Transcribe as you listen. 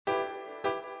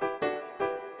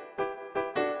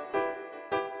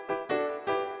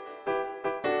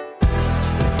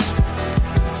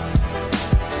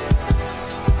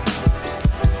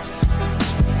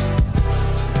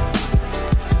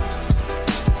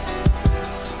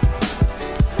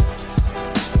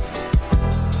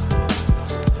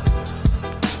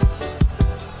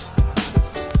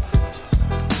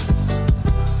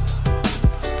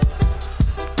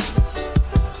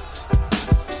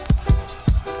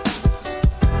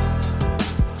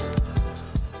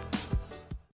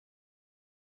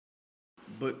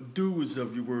but doers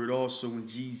of your word also in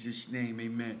Jesus' name.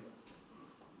 Amen.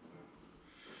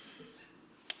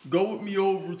 Go with me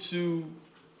over to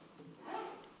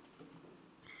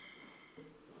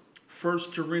 1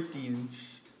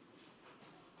 Corinthians.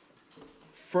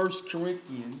 1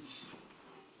 Corinthians.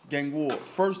 Gang war.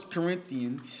 1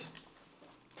 Corinthians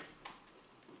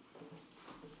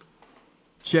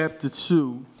chapter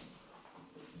 2.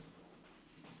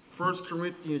 1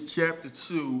 Corinthians chapter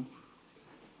 2.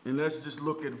 And let's just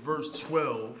look at verse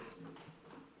 12.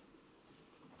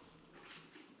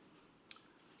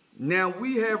 Now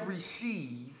we have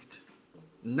received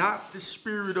not the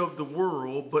spirit of the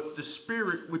world, but the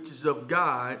Spirit which is of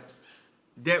God,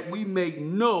 that we may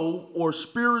know or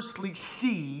spiritually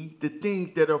see the things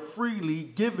that are freely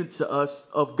given to us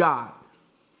of God,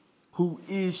 who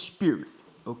is Spirit.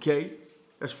 Okay?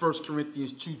 That's 1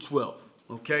 Corinthians 2:12.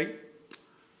 Okay?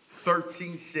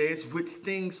 13 says, which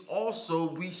things also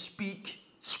we speak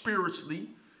spiritually,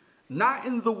 not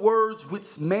in the words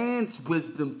which man's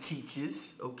wisdom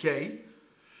teaches, okay,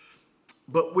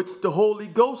 but which the Holy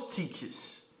Ghost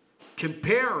teaches,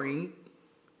 comparing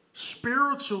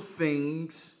spiritual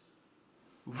things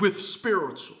with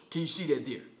spiritual. Can you see that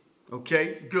there?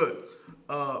 Okay, good.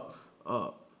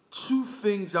 Two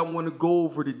things I want to go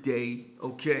over today,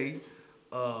 okay,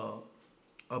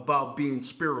 about being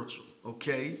spiritual,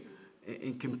 okay,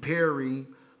 and comparing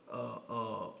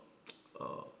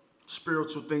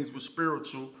spiritual things with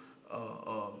spiritual.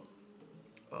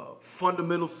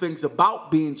 Fundamental things about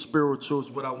being spiritual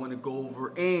is what I want to go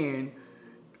over, and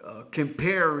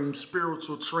comparing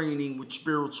spiritual training with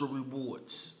spiritual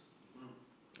rewards.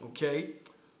 Okay,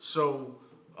 so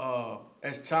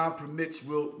as time permits,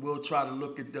 we'll try to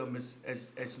look at them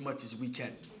as much as we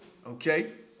can.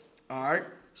 Okay, all right.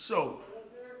 So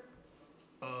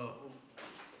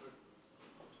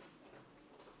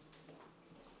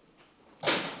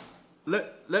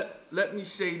let me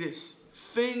say this.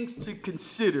 Things to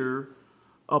consider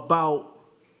about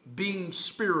being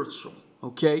spiritual,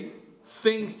 okay?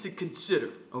 Things to consider,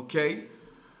 okay?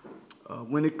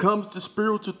 When it comes to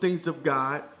spiritual things of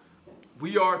God,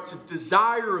 we are to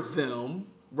desire them,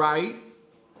 right?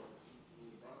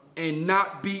 And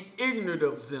not be ignorant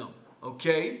of them,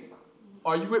 okay?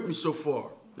 Are you with me so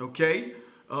far, okay?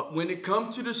 When it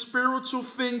comes to the spiritual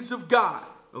things of God,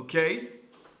 okay?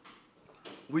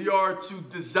 We are to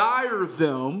desire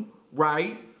them,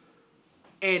 right?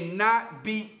 And not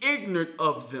be ignorant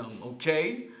of them,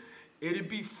 okay? It'd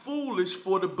be foolish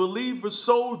for the believer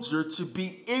soldier to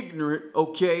be ignorant,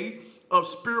 okay, of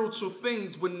spiritual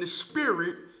things when the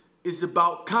spirit is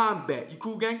about combat. You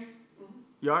cool, gang?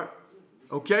 You all right?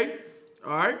 Okay?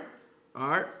 All right? All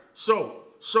right. So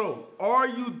are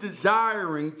you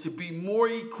desiring to be more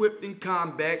equipped in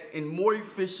combat and more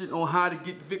efficient on how to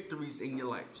get victories in your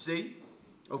life? See?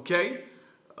 Okay?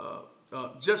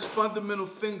 Just fundamental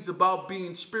things about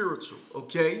being spiritual,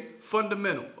 okay?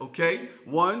 Fundamental, okay?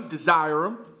 1, desire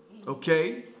them,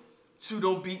 okay? 2,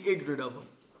 don't be ignorant of them,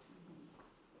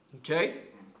 okay?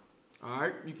 All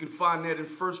right? You can find that in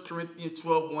 1 Corinthians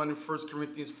 12:1 and 1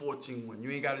 Corinthians 14:1.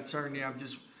 You ain't got to turn there.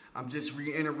 I'm just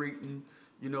reiterating,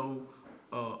 you know,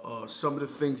 some of the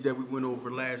things that we went over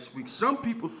last week. Some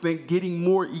people think getting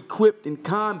more equipped in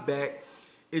combat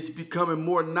is becoming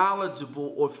more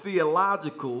knowledgeable or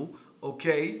theological,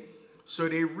 okay? So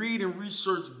they read and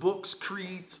research books,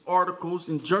 creeds, articles,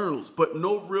 and journals, but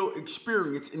no real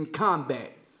experience in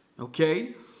combat,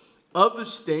 okay?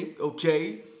 Others think,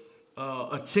 okay,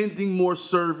 attending more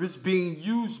service, being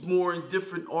used more in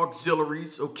different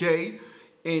auxiliaries, okay?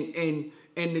 And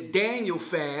the Daniel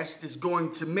fast is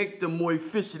going to make them more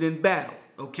efficient in battle,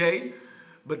 okay?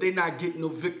 But they're not getting no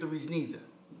victories neither,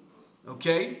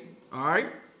 okay? All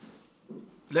right?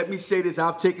 Let me say this.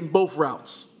 I've taken both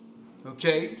routes,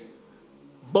 okay?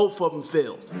 Both of them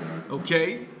failed,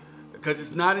 okay? Because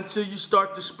it's not until you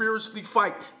start to spiritually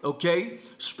fight, okay?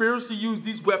 Spiritually use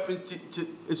these weapons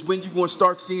is when you're going to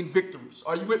start seeing victories.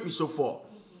 Are you with me so far?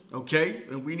 Okay?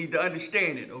 And we need to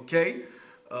understand it, okay?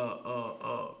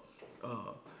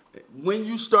 When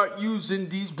you start using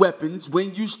these weapons,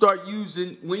 when you start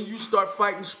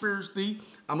fighting spiritually,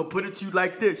 I'm going to put it to you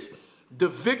like this. The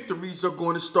victories are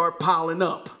going to start piling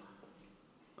up,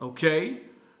 okay?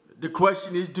 The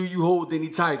question is, do you hold any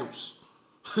titles?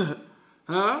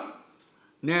 Huh?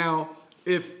 Now,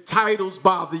 if titles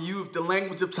bother you, if the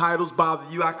language of titles bother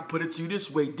you, I could put it to you this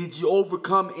way. Did you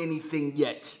overcome anything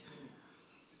yet?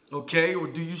 Okay? Or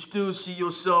do you still see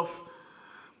yourself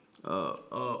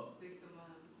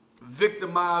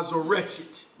victimized or wretched?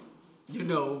 You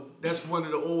know, that's one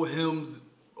of the old hymns,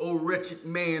 old wretched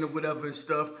man or whatever and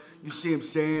stuff. You see him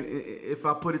saying, if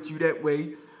I put it to you that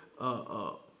way,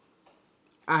 I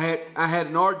had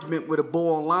an argument with a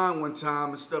boy online one time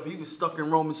and stuff. He was stuck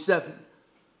in Romans 7.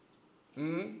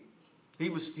 He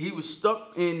was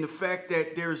stuck in the fact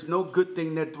that there is no good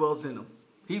thing that dwells in him.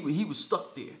 He was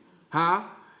stuck there. Huh?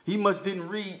 He must didn't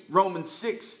read Romans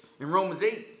 6 and Romans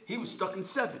 8. He was stuck in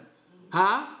 7.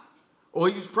 Huh? Or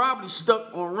he was probably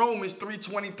stuck on Romans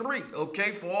 3:23.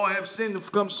 Okay? For all have sinned and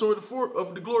become short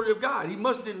of the glory of God. He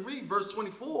must didn't read verse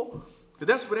 24. But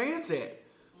that's where the answer at.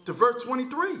 To verse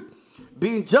 23.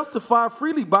 Being justified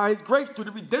freely by his grace through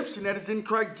the redemption that is in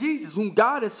Christ Jesus, whom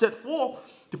God has set forth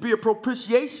to be a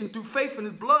propitiation through faith in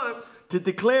his blood, to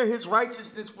declare his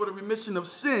righteousness for the remission of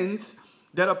sins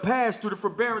that are passed through the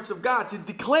forbearance of God. To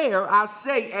declare, I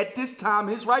say, at this time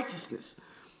his righteousness,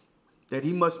 that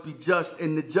he must be just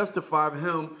and the justifier of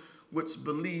him which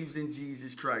believes in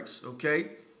Jesus Christ.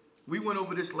 Okay? We went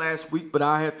over this last week, but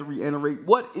I have to reiterate.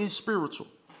 What is spiritual?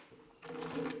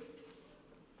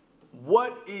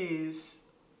 What is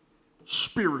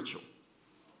spiritual?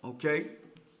 Okay?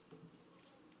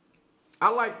 I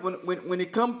like when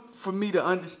it comes for me to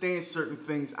understand certain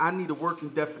things, I need a working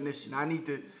definition. I need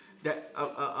to,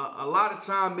 a lot of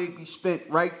time may be spent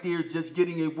right there just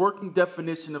getting a working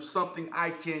definition of something I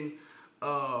can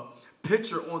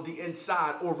picture on the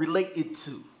inside or relate it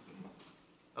to.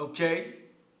 Okay?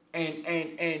 And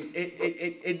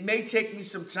it may take me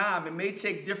some time. It may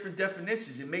take different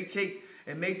definitions. It may take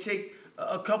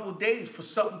a couple of days for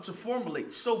something to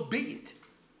formulate. So be it.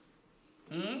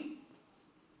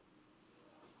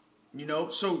 You know,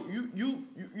 so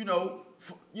you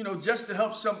know, just to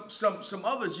help some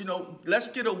others, you know, let's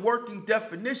get a working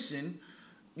definition,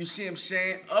 you see what I'm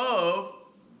saying, of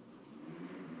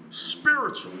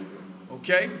spiritual.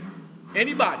 Okay?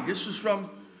 Anybody? This was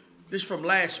from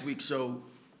last week, so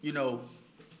you know,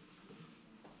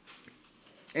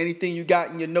 anything you got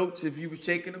in your notes if you were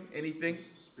taking them, anything?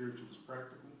 Spiritual is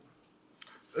practical.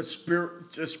 A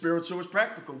spiritual is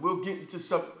practical. We'll get into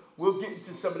some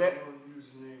of that.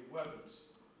 Using their weapons.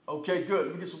 Okay, good.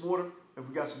 Let me get some water. If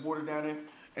we got some water down there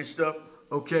and stuff.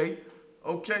 Okay,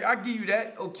 I give you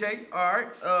that. Okay, all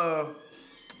right.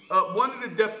 One of the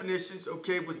definitions,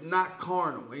 okay, was not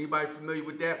carnal. Anybody familiar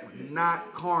with that one?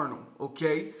 Not carnal.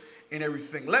 Okay, and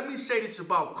everything. Let me say this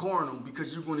about carnal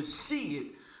because you're going to see it.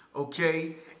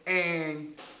 Okay,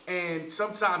 and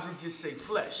sometimes it just say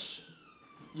flesh,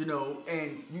 you know,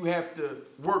 and you have to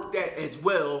work that as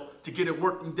well to get a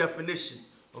working definition.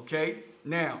 Okay,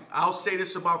 now I'll say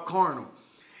this about carnal.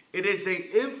 It is an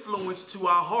influence to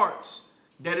our hearts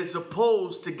that is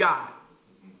opposed to God.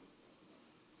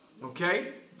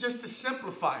 Okay, just to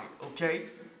simplify it. Okay,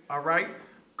 all right.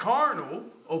 Carnal,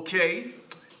 okay,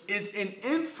 is an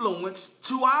influence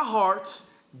to our hearts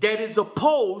that is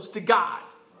opposed to God.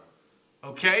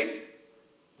 Okay?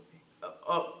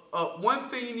 One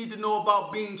thing you need to know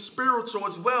about being spiritual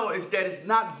as well is that it's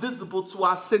not visible to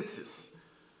our senses.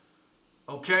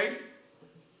 Okay?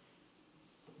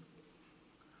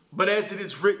 But as it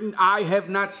is written, I have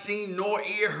not seen, nor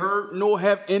ear heard, nor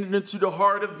have entered into the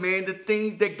heart of man the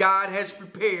things that God has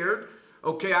prepared.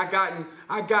 Okay, I got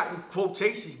in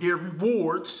quotations there,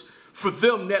 rewards for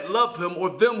them that love him,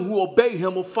 or them who obey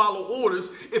him or follow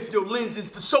orders, if your lens is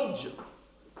the soldier.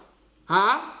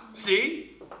 Huh?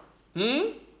 See?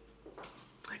 Isn't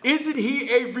he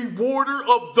a rewarder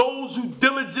of those who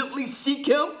diligently seek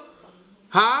him?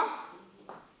 Huh?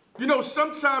 You know,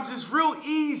 sometimes it's real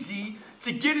easy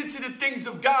to get into the things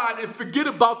of God and forget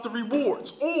about the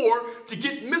rewards, or to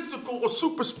get mystical or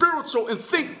super spiritual and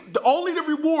think only the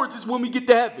rewards is when we get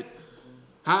to heaven.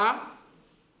 Huh?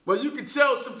 Well, you can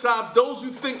tell sometimes those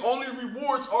who think only the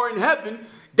rewards are in heaven,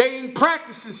 they ain't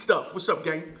practicing stuff. What's up,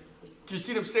 gang? You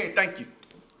see what I'm saying? Thank you.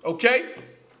 Okay?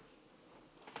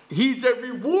 He's a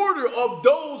rewarder of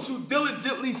those who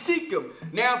diligently seek him.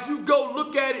 Now, if you go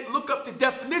look at it, look up the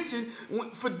definition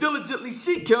for diligently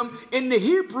seek him. In the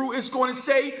Hebrew, it's going to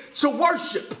say to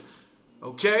worship.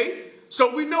 Okay?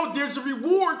 So we know there's a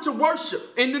reward to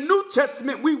worship. In the New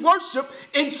Testament, we worship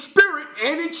in spirit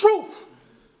and in truth.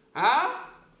 Huh?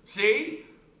 See?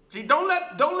 See, don't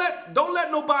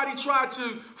let nobody try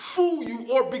to fool you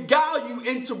or beguile you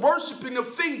into worshiping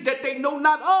of things that they know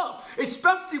not of,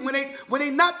 especially when they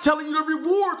not telling you the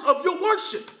rewards of your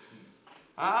worship.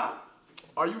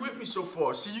 Are you with me so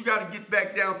far? See, you got to get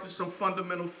back down to some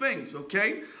fundamental things,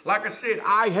 okay? Like I said,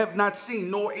 I have not seen,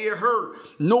 nor ear heard,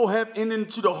 nor have entered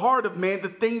into the heart of man the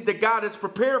things that God has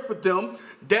prepared for them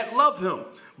that love him.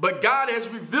 But God has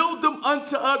revealed them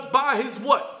unto us by his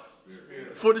what?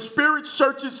 For the Spirit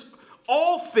searches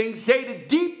all things, say the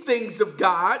deep things of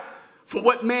God. For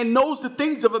what man knows the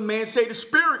things of a man, say the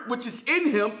spirit which is in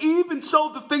him, even so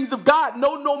the things of God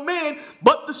know no man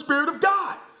but the Spirit of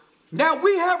God. Now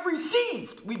we have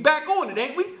received, we back on it,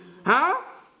 ain't we? Huh?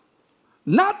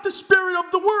 Not the spirit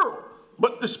of the world,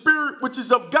 but the Spirit which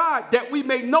is of God, that we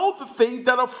may know the things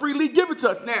that are freely given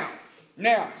to us.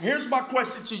 Now, here's my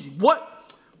question to you. What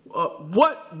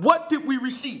did we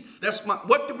receive?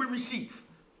 What did we receive?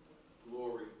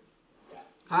 Glory.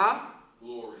 Huh?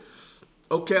 Glory.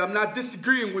 Okay, I'm not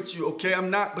disagreeing with you. Okay, I'm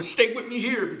not, but stay with me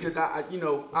here because I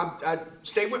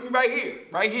stay with me right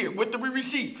here. What did we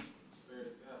receive?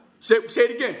 Say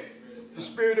it again. The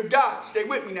Spirit of God. Stay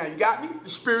with me now. You got me? The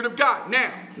Spirit of God.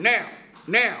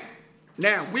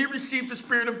 Now, we receive the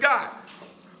Spirit of God.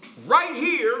 Right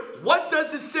here, what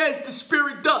does it says the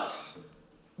Spirit does?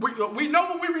 We know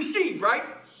what we receive, right?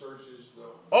 Searches the.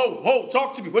 Oh,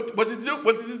 talk to me. What does it do?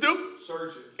 What does it do?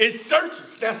 Searches. It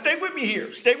searches. Now, stay with me here.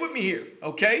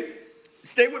 Okay?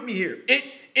 Stay with me here.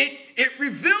 It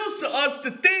reveals to us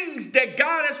the things that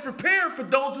God has prepared for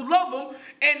those who love him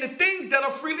and the things that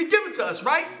are freely given to us,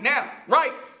 right? Now,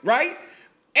 right?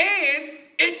 And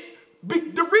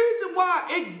the reason why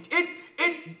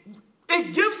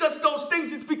it gives us those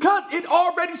things is because it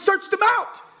already searched them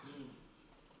out.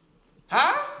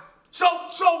 Huh?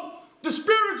 So the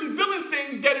Spirit is revealing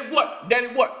things that it what? That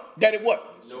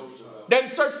it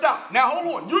searched out. Now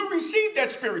hold on. You received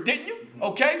that Spirit, didn't you?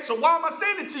 Okay. So why am I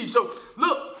saying it to you? So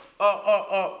look,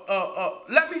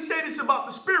 let me say this about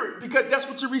the Spirit because that's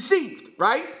what you received,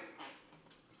 right?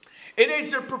 It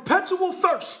is a perpetual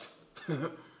thirst,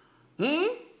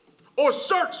 or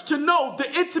search to know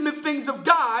the intimate things of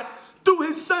God through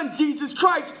His Son Jesus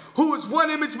Christ, who is one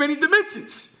image, many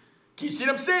dimensions. You see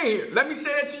what I'm saying here? Let me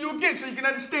say that to you again so you can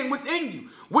understand what's in you.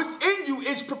 What's in you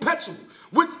is perpetual.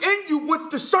 What's in you wants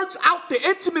to search out the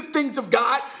intimate things of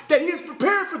God that He has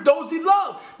prepared for those He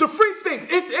loves. The free things.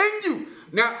 It's in you.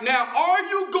 Now, are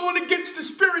you going against the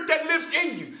Spirit that lives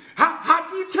in you? How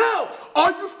can you tell?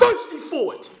 Are you thirsty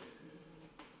for it?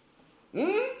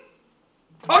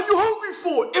 Are you hungry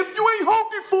for it? If you ain't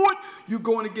hungry for it, you're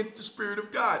going against the Spirit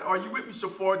of God. Are you with me so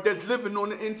far? That's living on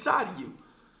the inside of you.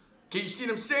 Can you see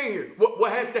what I'm saying here?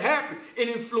 What has to happen? It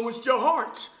influenced your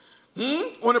heart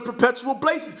on a perpetual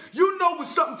basis. You know when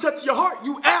something touches your heart,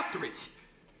 you after it.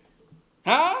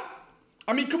 Huh?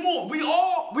 I mean, come on. We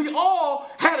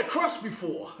all had a crush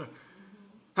before.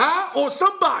 Huh? On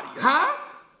somebody.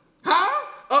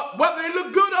 Whether they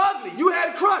look good or ugly, you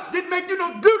had a crush. Didn't make you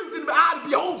no beauties in the eye of the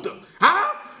beholder.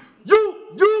 Huh?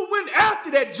 You went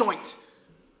after that joint.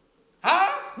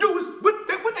 Huh? You was what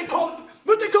they call it?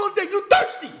 What they call it? That you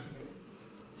thirsty.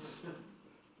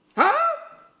 Huh?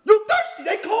 You thirsty.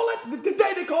 They call it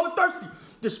today. They call it thirsty.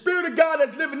 The Spirit of God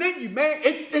that's living in you, man.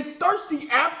 It's thirsty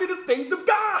after the things of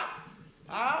God.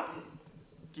 Huh?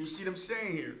 You see what I'm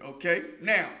saying here? Okay.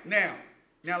 Now,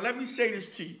 let me say this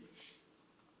to you.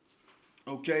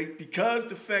 Okay, because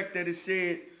the fact that it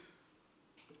said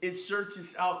it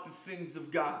searches out the things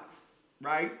of God,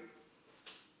 right?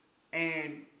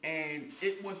 And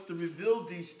it wants to reveal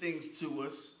these things to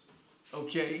us,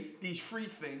 okay? These free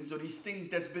things or these things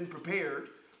that's been prepared,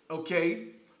 okay,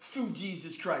 through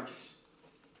Jesus Christ.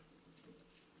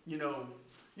 You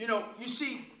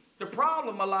see, the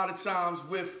problem a lot of times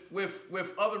with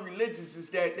other religions is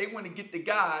that they want to get to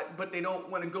God, but they don't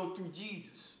want to go through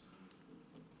Jesus.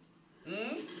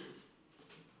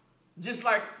 Just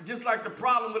like the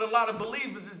problem with a lot of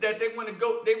believers is that they want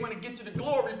to get to the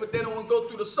glory, but they don't want to go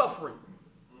through the suffering.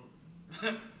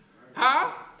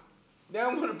 Huh? They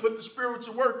don't want to put the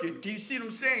spiritual work in. Can you see what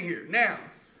I'm saying here? Now,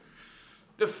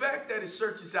 the fact that it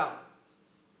searches out,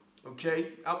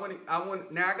 okay? I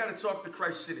got to talk to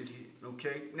Christ seated here,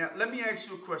 okay? Now, let me ask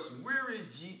you a question. Where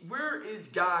is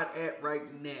God at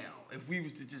right now if we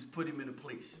was to just put him in a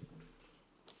place?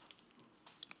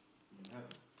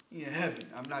 In heaven.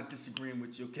 I'm not disagreeing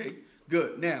with you, okay?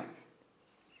 Good. Now,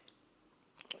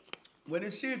 when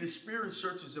it said the Spirit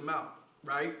searches him out,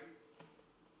 right?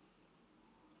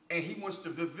 And he wants to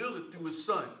reveal it through his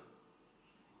Son.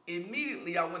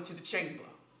 Immediately I went to the chamber.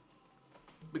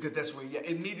 Because that's where,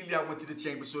 immediately I went to the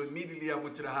chamber. So immediately I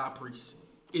went to the high priest.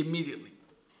 Immediately.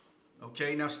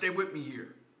 Okay, now stay with me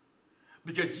here.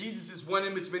 Because Jesus is one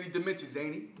image, many dimensions,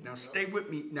 ain't he? Now stay with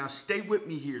me. Now stay with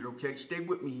me here, okay? Stay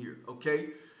with me here, okay?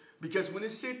 Because when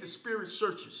it said the Spirit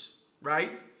searches,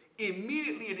 right?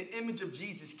 Immediately an image of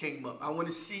Jesus came up. I want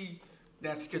to see,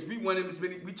 that's because we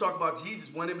talk about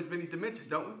Jesus, one image, many dimensions,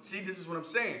 don't we? See, this is what I'm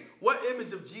saying. What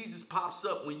image of Jesus pops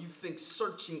up when you think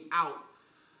searching out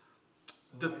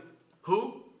the,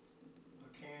 who? A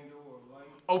candle or light.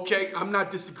 Okay, I'm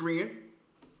not disagreeing.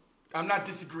 I'm not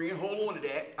disagreeing. Hold on to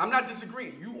that. I'm not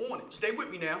disagreeing. You on it. Stay with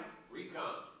me now. Recon.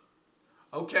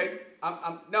 Okay.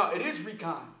 No, it is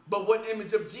recon. But what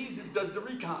image of Jesus does the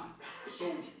recon?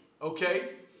 Soldier. Okay.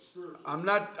 I'm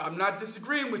not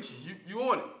disagreeing with you. You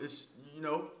on it. It's, you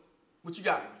know, what you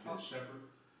got? The shepherd.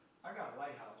 I got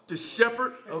lighthouse. The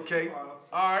shepherd. Okay. All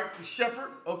right. The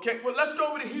shepherd. Okay. Well, let's go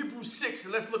over to Hebrews 6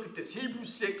 and let's look at this.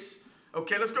 Hebrews 6.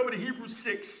 Okay. Let's go over to Hebrews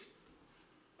 6.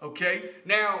 Okay,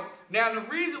 now the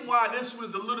reason why this one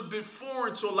is a little bit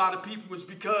foreign to a lot of people is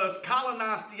because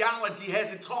colonized theology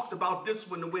hasn't talked about this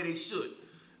one the way they should.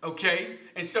 Okay,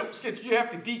 and so since you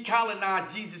have to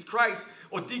decolonize Jesus Christ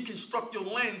or deconstruct your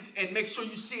lens and make sure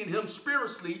you're seeing him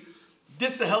spiritually,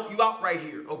 this will help you out right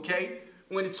here. Okay,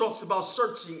 when it talks about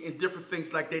searching and different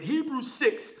things like that. Hebrews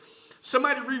 6,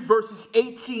 somebody read verses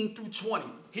 18 through 20.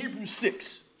 Hebrews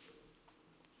 6.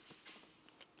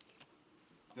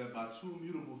 That by two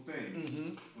immutable things,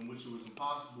 in which it was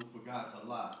impossible for God to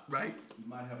lie, Right. we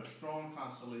might have a strong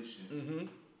consolation,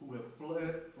 who have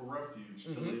fled for refuge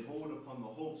to lay hold upon the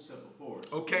hope set before us.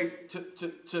 Okay,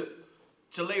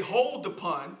 to lay hold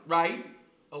upon, right?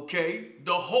 Okay,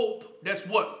 the hope, that's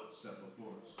what? Set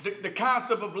before us. The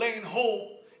concept of laying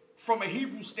hold from a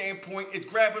Hebrew standpoint is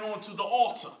grabbing onto the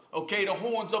altar, okay? The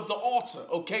horns of the altar,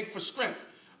 okay, for strength.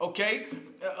 Okay,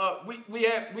 we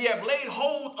have laid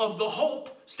hold of the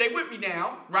hope. Stay with me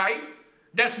now, right?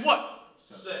 That's what?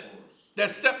 Set.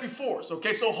 That's set before us.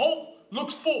 Okay, so hope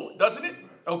looks forward, doesn't it?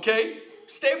 Okay,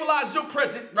 stabilize your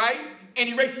present, right? And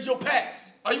erases your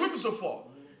past. Are you with me so far?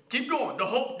 Keep going. The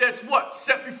hope that's what?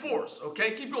 Set before us.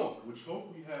 Okay, keep going. Which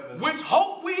hope we have as Which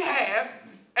hope we have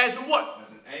as a what?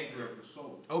 as an anchor of the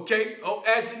soul. Okay,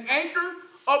 as an anchor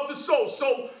of the soul.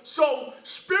 So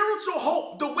spiritual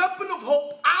hope, the weapon of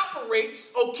hope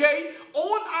operates, okay,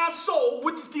 on our soul,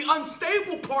 which is the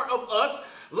unstable part of us,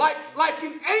 like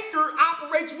an anchor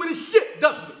operates with a ship,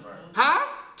 doesn't it? Right. Huh?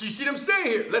 Do you see what I'm saying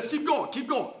here? Let's keep going. Keep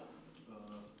going.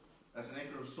 As an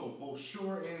anchor of the soul, both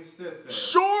sure and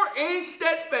steadfast. Sure and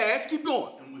steadfast. Keep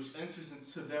going. And which enters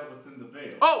into that within the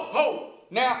veil.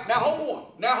 Now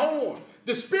hold on.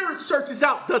 The Spirit searches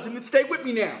out, doesn't it? Stay with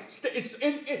me now.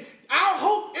 Our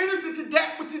hope enters into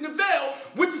that which is in the veil,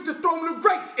 which is the throne of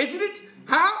grace, isn't it?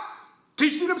 Huh? Do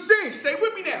you see what I'm saying? Stay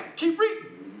with me now. Keep reading.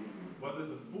 Whether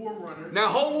the forerunner. Now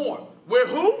hold on. Where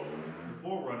who? The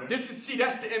forerunner.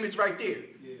 That's the image right there.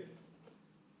 Yeah.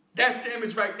 That's the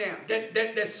image right now.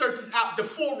 That searches out the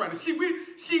forerunner. See,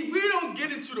 we don't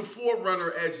get into the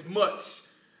forerunner as much,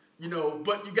 you know,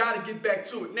 but you got to get back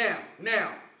to it.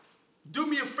 Now, do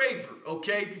me a favor,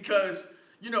 okay? Because,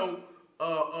 you know,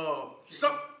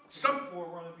 some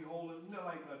forerunner be holding, you know,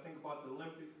 like I think about the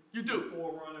Olympics. You do. The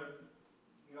forerunner,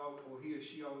 he or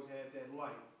she always had that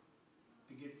light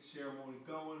to get the ceremony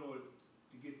going or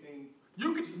to get things.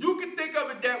 You can think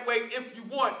of it that way if you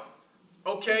want,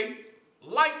 okay?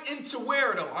 Light into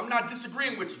where though? I'm not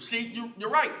disagreeing with you. See,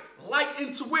 you're right. Light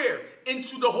into where?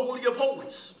 Into the Holy of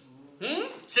Holies.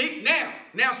 See,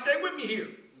 now stay with me here,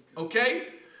 okay?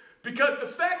 Because the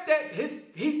fact that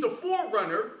he's the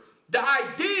forerunner, the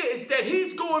idea is that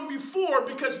he's going before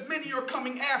because many are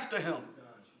coming after him.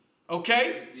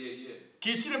 Okay? Yeah.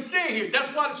 Can you see what I'm saying here? That's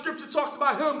why the scripture talks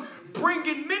about him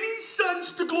bringing many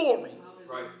sons to glory.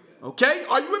 Right. Okay?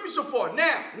 Are you with me so far?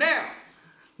 Now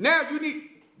you need,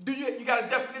 you got a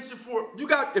definition for, you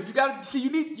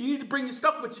need to bring your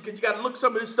stuff with you because you got to look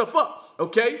some of this stuff up.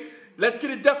 Okay? Let's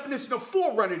get a definition of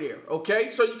forerunner there, okay?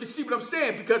 So you can see what I'm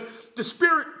saying because the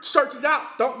Spirit searches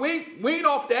out. We ain't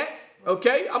off that,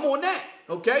 okay? I'm on that,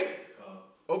 okay?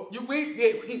 We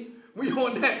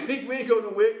on that. We ain't go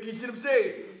nowhere. You see what I'm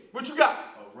saying? What you got?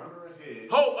 A runner ahead.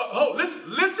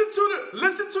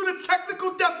 Listen to the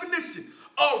technical definition.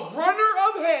 A runner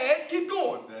ahead. Keep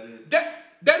going.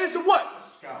 That is a what? A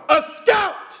scout. A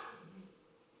scout.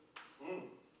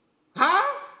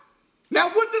 Huh? Now,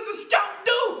 what does a scout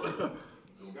do?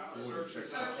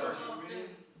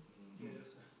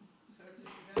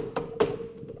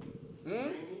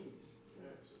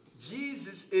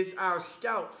 Jesus is our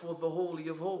scout for the Holy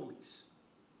of Holies.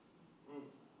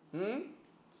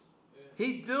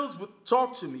 He deals with,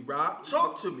 talk to me, Rob.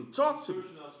 Talk to me.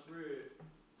 Searching our spirit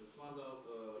to find out,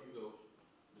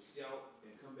 the scout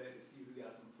and come back and see if we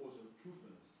got some portion of truth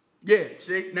in us. Yeah,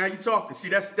 see, now you're talking. See,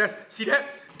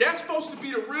 that's supposed to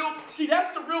be the real, that's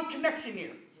the real connection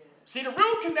here. See, the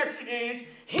real connection is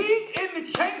he's in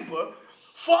the chamber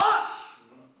for us.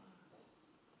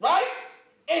 Right?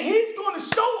 And he's going to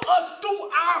show us through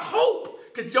our hope.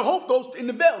 Because your hope goes in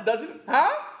the veil, doesn't it?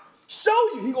 Huh?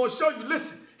 Show you. He's going to show you.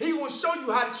 Listen, he's going to show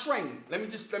you how to train. Let me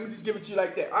just give it to you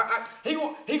like that. He's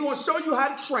going to show you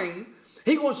how to train.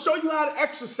 He going to show you how to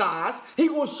exercise. He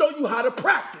going to show you how to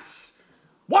practice.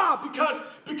 Why? Because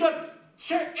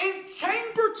in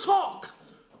chamber talk,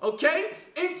 okay,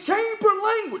 in chamber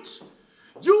language,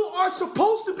 you are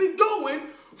supposed to be going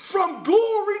from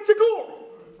glory to glory.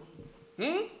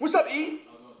 What's up, E? I was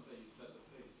going to say you set the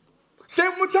pace. Say it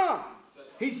one more time.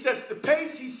 He sets the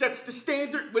pace. He sets the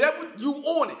standard. Whatever you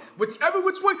on it, whichever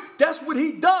which way, that's what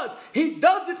he does. He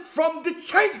does it from the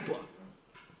chamber.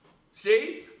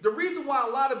 See, the reason why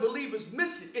a lot of believers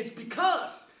miss it is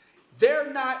because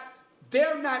they're not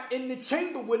in the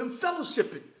chamber with him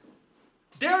fellowshipping.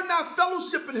 They're not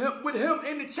fellowshipping with him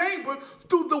in the chamber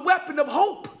through the weapon of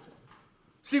hope.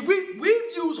 See, we've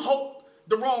used hope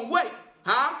the wrong way,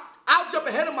 huh? I'll jump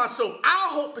ahead of myself. Our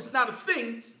hope is not a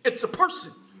thing, it's a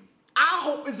person. Our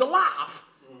hope is alive.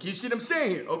 Can you see what I'm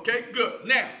saying here? Okay, good.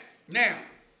 Now,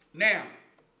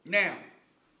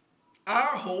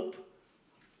 our hope,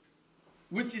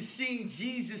 which is seeing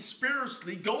Jesus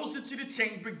spiritually, goes into the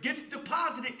chamber, gets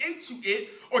deposited into it,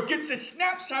 or gets a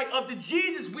snapshot of the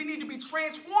Jesus we need to be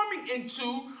transforming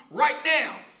into right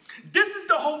now. This is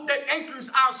the hope that anchors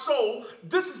our soul.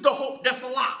 This is the hope that's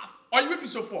alive. Are you with me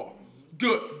so far?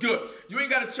 Good. You ain't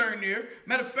got to turn there.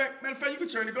 Matter of fact, you can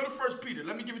turn there. Go to 1 Peter.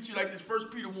 Let me give it to you like this. 1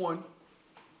 Peter 1,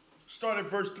 start at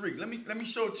verse 3. Let me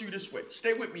show it to you this way.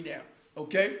 Stay with me now,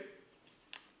 okay?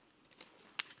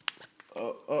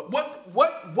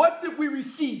 What did we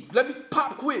receive? Let me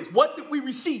pop quiz. What did we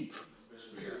receive?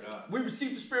 Spirit of God. We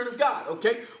received the Spirit of God,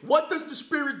 okay? What does the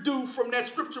Spirit do from that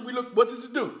scripture we look? What does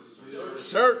it do?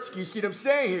 Search. You see what I'm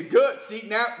saying here? Good. See,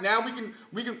 now we can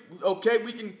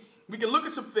look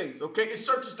at some things, okay? It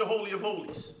searches the Holy of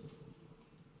Holies.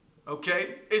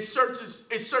 Okay? It searches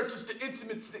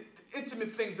the intimate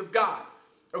things of God,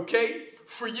 okay?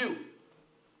 For you.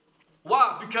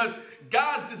 Why? Because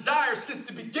God's desire since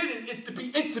the beginning is to be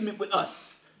intimate with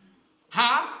us.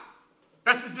 Huh?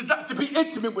 That's his desire, to be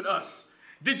intimate with us.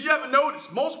 Did you ever notice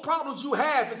most problems you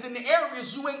have is in the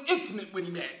areas you ain't intimate with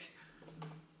him at?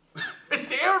 It's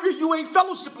the area you ain't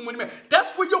fellowshipping with him at.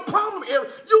 That's where your problem area.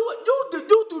 You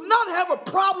do not have a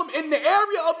problem in the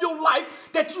area of your life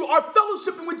that you are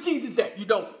fellowshipping with Jesus at. You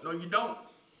don't. No, you don't.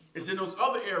 It's in those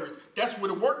other areas. That's where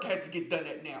the work has to get done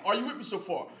at now. Are you with me so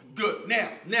far? Good.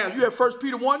 Now you have 1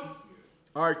 Peter 1?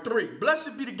 All right, 3.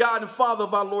 Blessed be the God and Father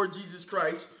of our Lord Jesus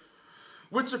Christ,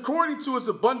 which according to his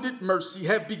abundant mercy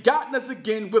have begotten us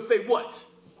again with a what?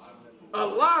 A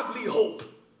lively hope.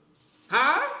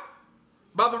 Huh?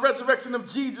 By the resurrection of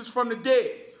Jesus from the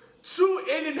dead. To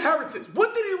an inheritance.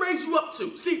 What did he raise you up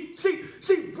to? See,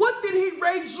 what did he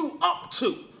raise you up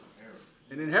to?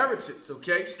 An inheritance,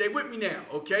 okay? Stay with me now,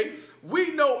 okay?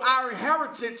 We know our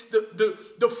inheritance,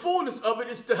 the fullness of it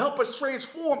is to help us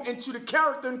transform into the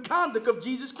character and conduct of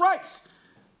Jesus Christ.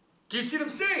 Can you see what I'm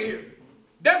saying here?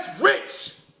 That's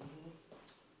rich.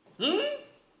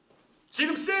 See what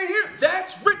I'm saying here?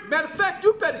 That's rich. Matter of fact,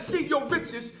 you better see your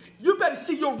riches. You better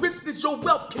see your richness, your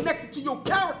wealth connected to your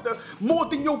character more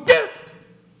than your gift.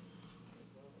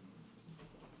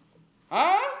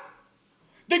 Huh?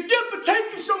 The gift will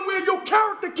take you somewhere your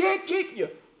character can't keep you.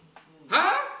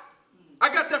 Huh?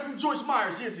 I got that from Joyce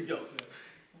Myers years ago.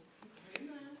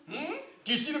 Can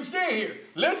you see what I'm saying here?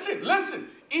 Listen.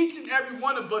 Each and every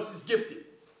one of us is gifted.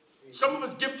 Some of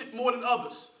us gifted more than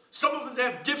others. Some of us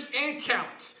have gifts and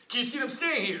talents. Can you see what I'm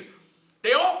saying here?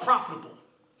 They all profitable.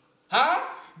 Huh?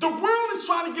 The world is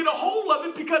trying to get a hold of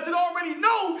it because it already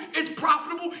know it's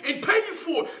profitable and pay you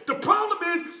for it. The problem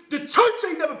is the church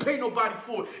ain't never paid nobody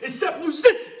for it except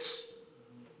musicians.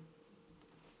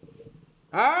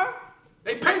 Huh?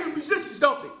 They pay the musicians,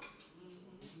 don't they?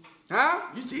 Huh?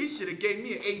 You see, he should have gave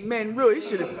me an amen. Really, he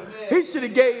should have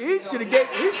gave, you know what I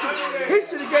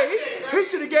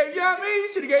mean? He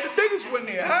should have gave the biggest one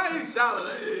there. Huh? He's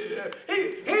solid. He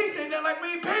ain't saying that like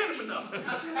we ain't paying him enough.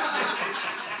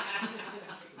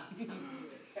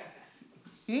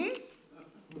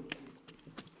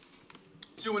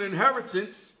 To an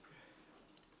inheritance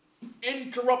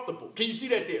incorruptible. Can you see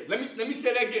that there? Let me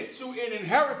say that again. To an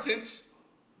inheritance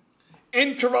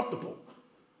incorruptible.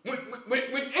 When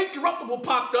incorruptible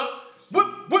popped up,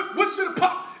 what should have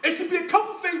popped? It should be a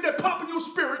couple things that pop in your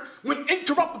spirit when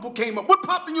incorruptible came up. What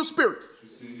popped in your spirit? The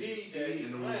seed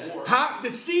and the reward. Huh?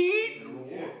 The seed? And the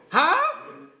reward. Huh?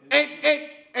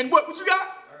 And what you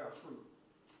got? I got fruit.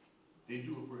 They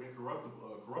do it for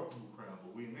incorruptible, corruptible crown,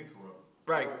 but we ain't incorruptible.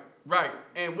 Right.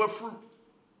 And what fruit?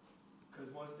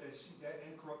 Because once that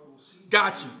incorruptible seed.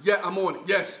 Got you. Yeah, I'm on it.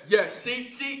 Yes.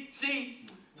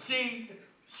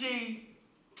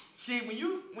 See, when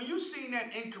you seen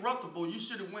that incorruptible, you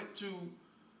should have went to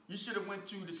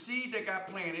the seed that got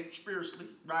planted spiritually,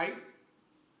 right?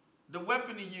 the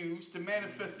weapon to use to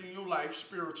manifest in your life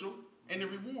spiritual and the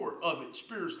reward of it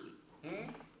spiritually.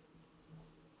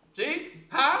 See?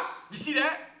 Huh? You see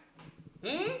that?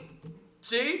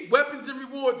 See? Weapons and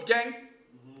rewards, gang.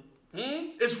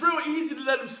 It's real easy to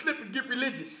let them slip and get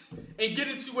religious and get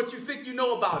into what you think you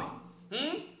know about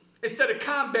him. Instead of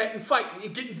combating, fighting,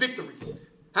 and getting victories.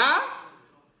 Huh?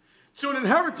 To an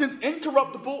inheritance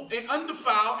incorruptible and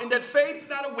undefiled, and that fades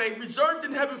not away, reserved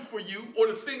in heaven for you, or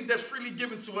the things that's freely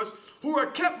given to us, who are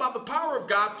kept by the power of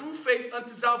God through faith unto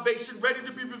salvation, ready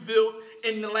to be revealed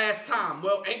in the last time.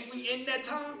 Well, ain't we in that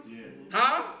time? Yeah.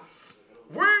 Huh?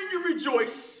 Wherein you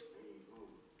rejoice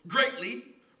greatly,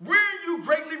 wherein you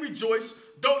greatly rejoice,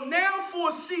 though now for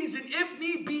a season, if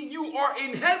need be, you are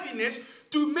in heaviness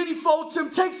through manifold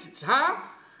temptations. Huh?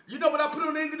 You know what I put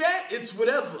on the end of that? It's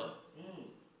whatever.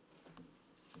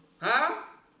 Huh?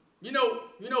 You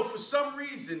know, for some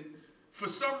reason,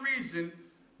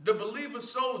 the believer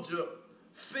soldier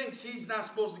thinks he's not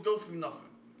supposed to go through nothing.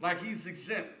 Like he's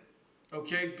exempt.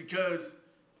 Okay? Because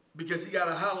he got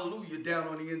a hallelujah down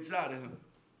on the inside of him.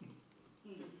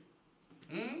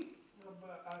 No,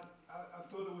 but I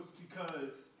thought it was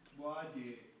because, well, I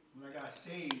did, when I got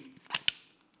saved,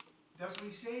 that's what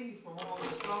he saved me from, all the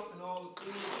stuff and all the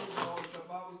things and all the stuff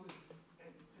I was,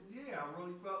 and yeah, I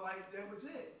really felt like that was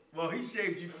it. Well, he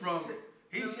saved you from.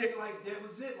 He saved. Like that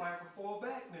was it. Like I can fall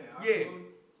back now.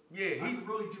 Yeah. I can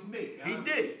really do me.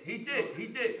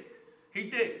 He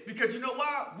did. Because you know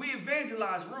why? We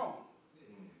evangelize wrong.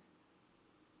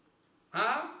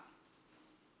 Huh?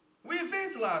 We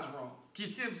evangelize wrong. You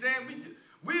see what I'm saying?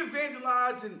 We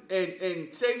evangelize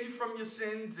and save you from your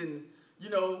sins, and you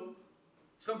know,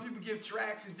 some people give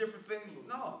tracts and different things.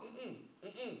 No.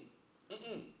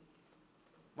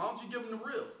 Why don't you give them the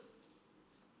real?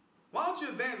 Why don't you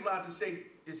evangelize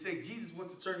and say Jesus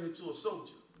wants to turn you into a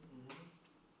soldier?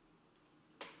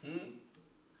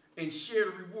 And share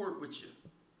the reward with you.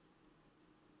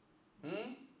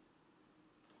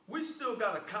 We still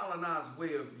got a colonized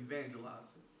way of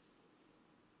evangelizing.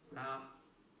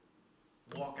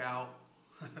 Walk out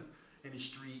in the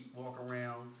street, walk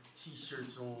around,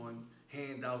 t-shirts on,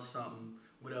 hand out something,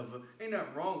 whatever. Ain't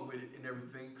nothing wrong with it and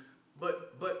everything.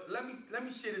 But let me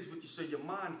share this with you so your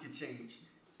mind can change.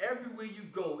 Everywhere you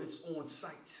go, it's on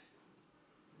sight.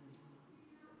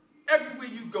 Everywhere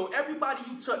you go, everybody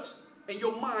you touch, and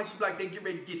your mind should be like, they get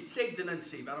ready to get it, saved and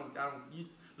unsaved.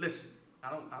 Listen,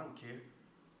 I don't care.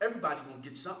 Everybody gonna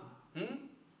get something.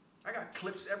 I got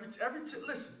clips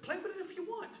listen, play with it if you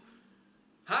want.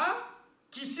 Huh?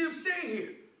 Can you see what I'm saying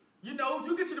here? You know,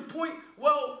 you get to the point,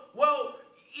 well,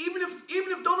 even if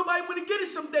don't nobody want to get it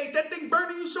some days, that thing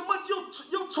burning you so much,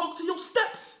 you'll talk to your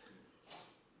steps.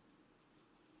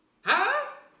 Huh?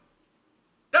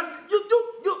 That's you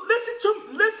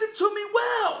listen to me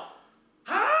well.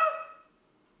 Huh?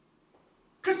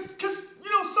 Cause you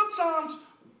know, sometimes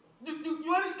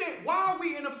you understand why are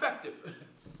we ineffective?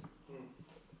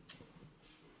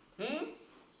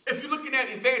 If you're looking at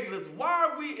evangelism, why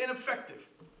are we ineffective?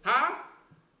 Huh?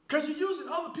 Because you're using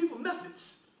other people's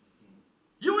methods.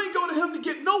 You ain't go to him to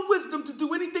get no wisdom to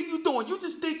do anything you're doing. You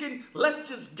just thinking, let's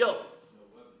just go.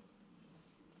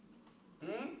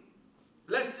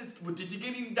 Did you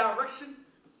get any direction?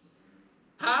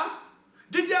 Huh?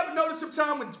 Did you ever notice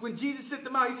sometime when Jesus sent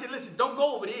them out, he said, listen, don't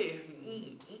go over there.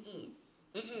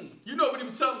 You know what he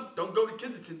was telling them? Don't go to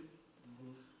Kensington.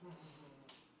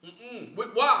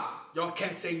 Why? Y'all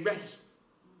cats ain't ready.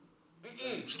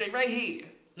 Stay right here.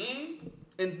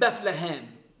 In Bethlehem.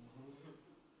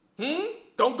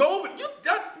 Don't go over.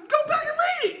 Go back and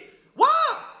read it.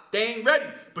 Why? They ain't ready.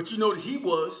 But you notice he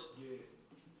was.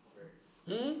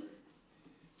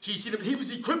 See, he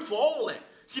was equipped for all that.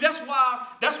 See, that's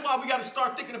why we got to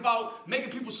start thinking about making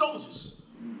people soldiers.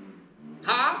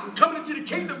 Huh? Coming into the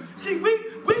kingdom. See,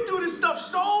 we do this stuff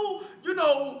so, you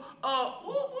know,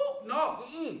 no,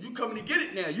 you coming to get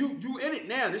it now. You in it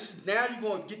now. Now you're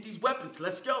going to get these weapons.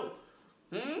 Let's go.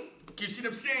 Can you see what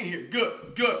I'm saying here?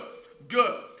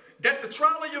 Good. That the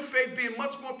trial of your faith being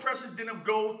much more precious than of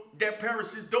gold that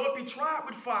perishes, though it be tried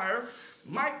with fire,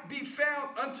 might be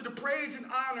found unto the praise and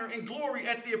honor and glory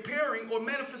at the appearing or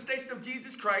manifestation of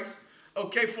Jesus Christ,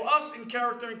 okay, for us in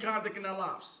character and conduct in our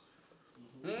lives.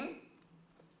 Can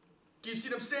you see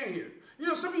what I'm saying here? You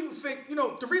know, some people think, you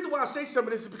know, the reason why I say some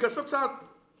of this is because sometimes,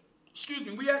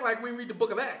 we act like we didn't read the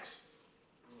book of Acts.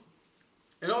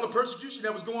 And all the persecution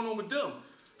that was going on with them.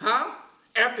 Huh?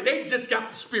 After they just got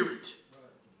the Spirit.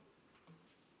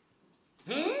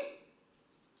 Can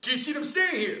you see what I'm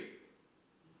saying here?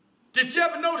 Did you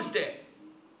ever notice that?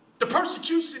 The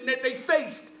persecution that they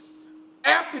faced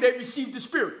after they received the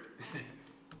Spirit.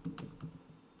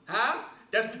 Huh?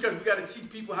 That's because we got to teach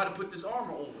people how to put this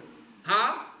armor on.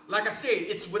 Huh? Like I said,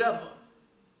 it's whatever.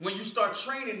 When you start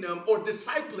training them or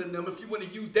discipling them, if you want to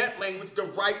use that language the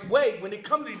right way when it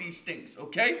comes to these things,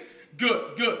 okay?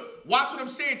 Good, good. Watch what I'm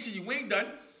saying to you. We ain't done,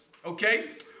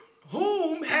 okay?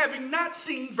 Whom having not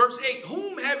seen, verse 8,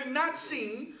 whom having not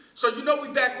seen, so you know we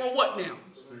back on what now?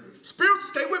 Spirit,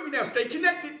 stay with me now. Stay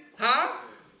connected. Huh?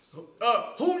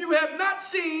 Whom you have not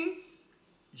seen,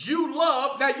 you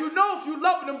love. Now, you know if you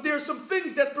love them, there's some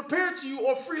things that's prepared to you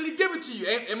or freely given to you.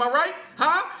 Am I right?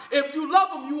 Huh? If you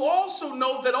love them, you also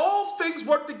know that all things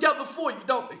work together for you,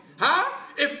 don't they? Huh?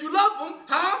 If you love them,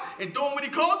 huh? And doing what he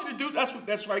called you to do,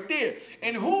 that's right there.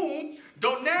 And whom,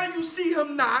 though now you see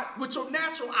him not with your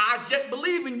natural eyes, yet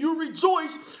believing, you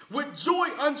rejoice with joy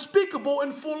unspeakable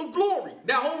and full of glory.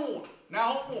 Now,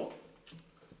 hold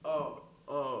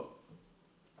on.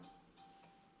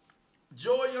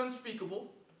 Joy unspeakable.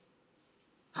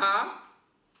 Huh?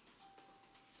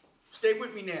 Stay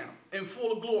with me now. And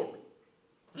full of glory.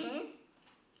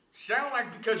 Sound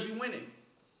like because you winning.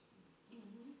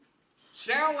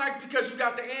 Sound like because you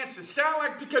got the answer. Sound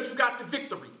like because you got the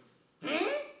victory.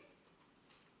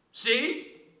 See?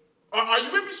 Are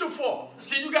you with me so far?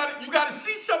 See, you got to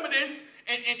see some of this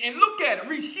and look at it.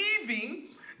 Receiving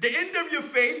the end of your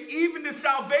faith, even the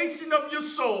salvation of your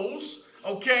souls.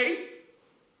 Okay?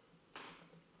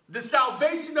 The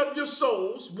salvation of your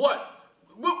souls, what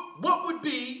would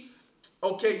be,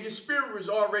 okay, your spirit was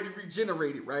already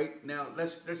regenerated, right? Now,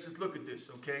 let's just look at this,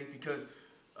 okay? Because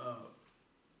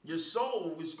your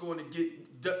soul is going to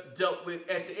get dealt with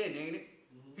at the end, ain't it?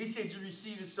 He said you're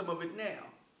receiving some of it now.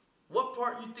 What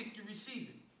part you think you're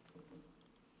receiving?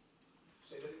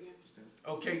 Say that again.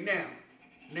 Okay,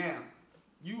 now,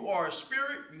 you are a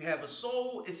spirit, you have a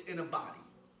soul, it's in a body.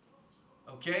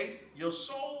 Okay? Your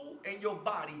soul and your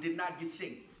body did not get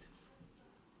saved.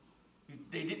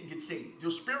 They didn't get saved.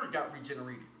 Your spirit got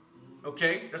regenerated.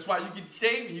 Okay? That's why you get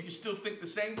saved and you can still think the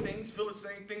same things, feel the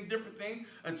same things, different things,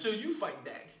 until you fight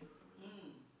back.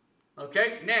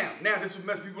 Okay? Now this will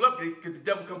mess people up because the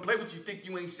devil come play with you, think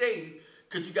you ain't saved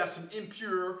because you got some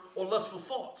impure or lustful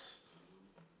thoughts.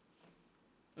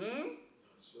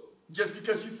 Just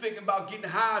because you're thinking about getting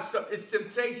high or something, it's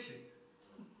temptation.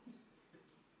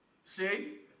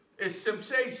 See? It's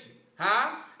temptation.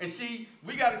 Huh? And see,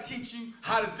 we got to teach you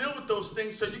how to deal with those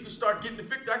things so you can start getting the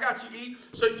victory. I got you, E,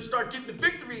 so you can start getting the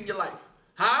victory in your life.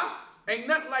 Huh? Ain't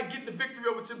nothing like getting the victory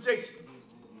over temptation.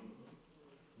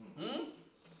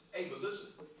 Hey, but listen,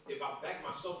 if I back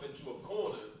myself into a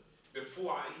corner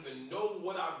before I even know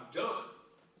what I've done,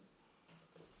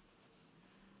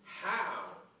 how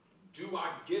do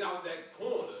I get out of that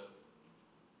corner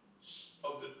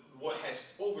of what has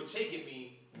overtaken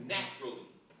me naturally?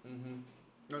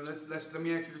 No, let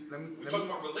me ask you this. We're talking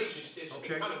about relationships.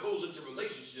 Okay. It kind of goes into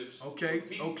relationships.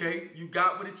 Okay. You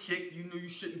got with a chick you knew you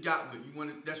shouldn't got with. You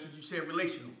wanted. That's what you said,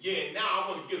 relational. Yeah. Now I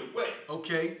want to get away.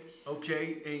 Okay.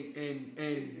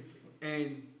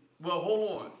 And well,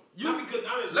 hold on. Not because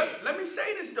I'm let me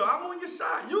say this though. I'm on your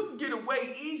side. You can get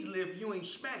away easily if you ain't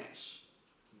smashed.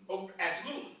 Oh,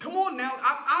 absolutely. Come on now.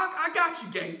 I got you,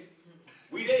 gang.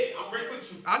 We there. I'm right with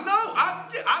you. I know.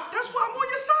 That's why I'm on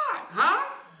your side,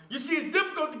 huh? You see, it's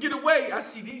difficult to get away. I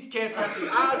see these cats got their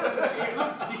eyes up in the air.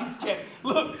 Look at these cats.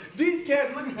 Look, these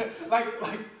cats looking like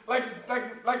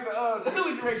the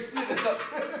silly grade split this up.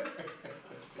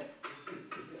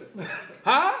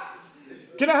 Huh?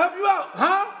 Can I help you out?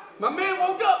 Huh? My man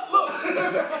woke up. Look.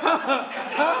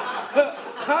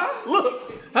 Huh?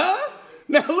 Look. Huh?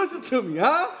 Now listen to me,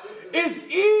 huh? It's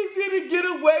easy to get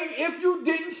away if you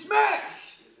didn't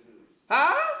smash.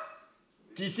 Huh?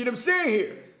 Can you see what I'm saying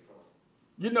here?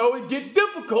 You know, it get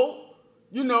difficult,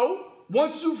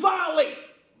 once you violate.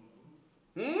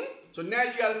 So now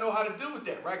you got to know how to deal with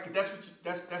that, right? Because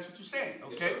that's what you're saying,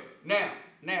 okay? Yes,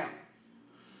 Now,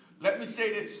 let me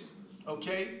say this,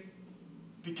 okay?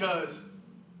 Because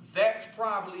that's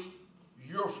probably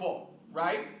your fault,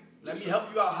 right? Let me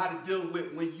help you out how to deal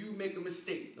with when you make a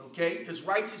mistake, okay? Because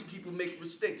righteous people make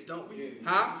mistakes, don't we?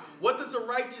 Huh? What does a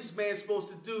righteous man supposed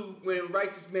to do when a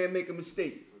righteous man make a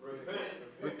mistake?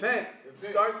 Repent.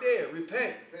 Start there.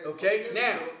 Repent. Okay?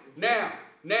 Now,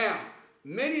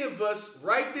 many of us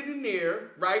right then and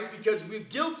there, right, because we're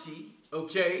guilty,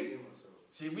 okay?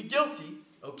 See, we're guilty,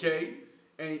 okay?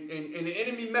 And the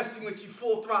enemy messing with you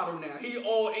full throttle now. He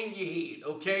all in your head,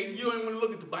 okay? You don't even want to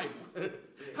look at the Bible.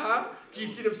 Huh? Can you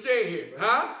see what I'm saying here?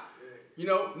 Huh?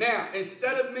 Now,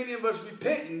 instead of many of us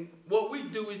repenting, what we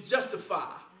do is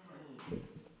justify.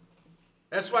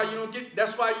 That's why you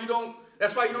don't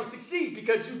succeed,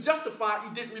 because you justify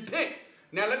you didn't repent.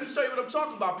 Now let me show you what I'm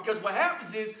talking about, because what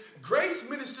happens is grace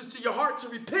ministers to your heart to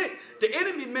repent. The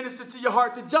enemy ministers to your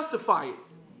heart to justify it.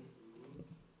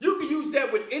 You can use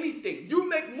that with anything. You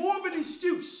make more of an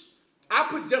excuse. I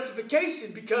put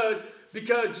justification because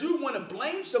you want to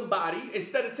blame somebody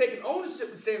instead of taking ownership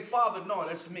and saying, Father, no,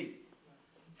 that's me.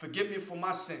 Forgive me for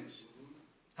my sins.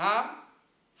 Huh?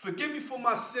 Forgive me for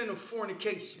my sin of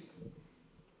fornication.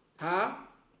 Huh?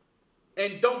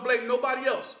 And don't blame nobody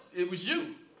else. It was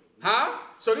you. Huh?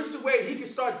 So this is the way he can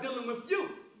start dealing with you.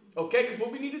 Okay? Because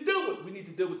what we need to deal with, we need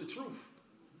to deal with the truth.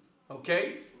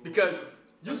 Okay? Because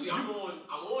I'm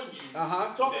on you.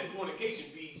 Talk that fornication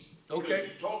piece. Because okay.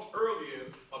 You talked earlier,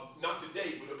 not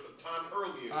today, but a time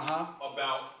earlier,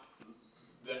 about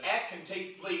the act can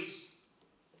take place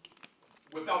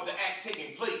without the act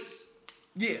taking place.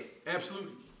 Yeah,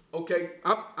 absolutely. Okay,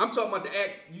 I'm talking about the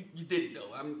act. You did it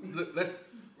though. Let's.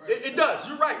 It does.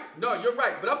 You're right. No, you're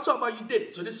right. But I'm talking about you did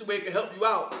it. So this is where it can help you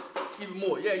out even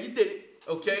more. Yeah, you did it.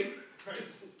 Okay.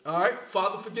 All right.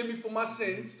 Father, forgive me for my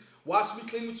sins. Wash me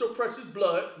clean with your precious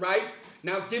blood. Right.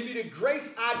 Now give me the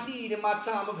grace I need in my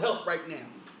time of help right now.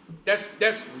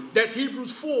 That's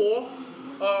Hebrews 4,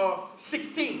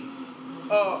 16.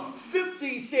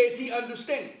 15 says he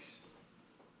understands.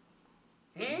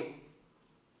 Can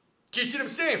you see what I'm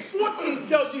saying? 14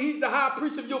 tells you he's the high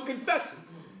priest of your confession.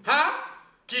 Huh?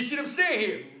 Can you see what I'm saying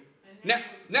here?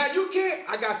 Now you can't.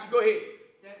 I got you. Go ahead.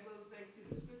 That goes back to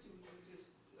the scripture we were just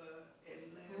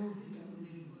adding last week, I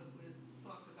believe it was, where it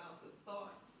talks about the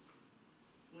thoughts.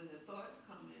 When the thoughts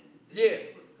come in.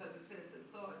 Yeah. Because it says the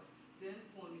thoughts, then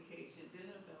fornication,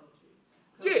 then adultery.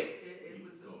 So Yeah. It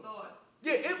was a thought.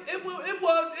 Yeah,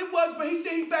 it was, but he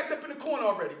said he backed up in the corner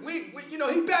already.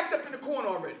 He backed up in the corner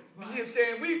already. You see what I'm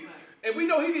saying? And we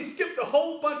know he didn't skip a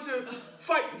whole bunch of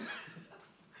fighting.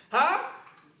 Huh?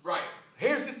 Right.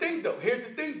 Here's the thing though.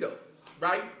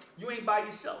 Right? You ain't by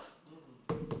yourself.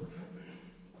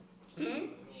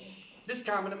 This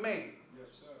kind of a man.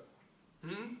 Yes, sir.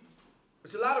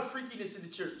 There's a lot of freakiness in the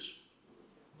church.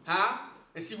 Huh?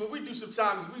 And see, what we do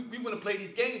sometimes, we want to play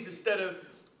these games instead of,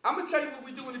 I'm going to tell you what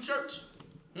we do in the church.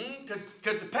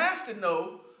 Because the pastor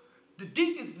know, the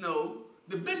deacons know,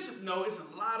 the bishop know, it's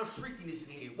a lot of freakiness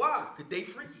in here. Why? Because they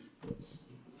freaky.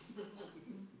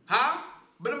 Huh?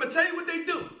 But I'm going to tell you what they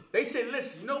do. They say,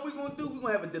 listen, you know what we're going to do? We're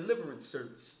going to have a deliverance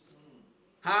service.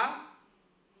 Huh?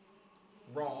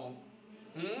 Wrong.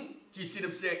 You see what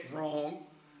I'm saying? Wrong.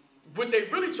 What they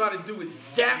really try to do is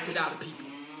zap it out of people.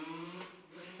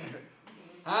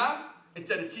 Huh?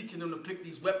 Instead of teaching them to pick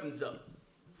these weapons up.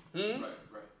 Right.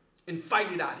 And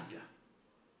fight it out of you.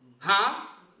 Huh?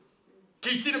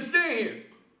 Can you see what I'm saying here?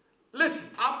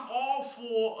 Listen, I'm all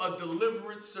for a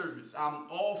deliverance service. I'm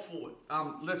all for it.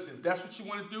 Listen, if that's what you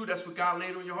want to do, that's what God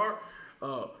laid on your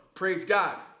heart, praise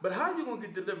God. But how are you going to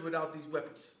get delivered without these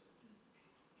weapons?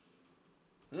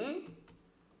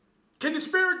 Can the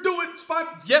Spirit do it?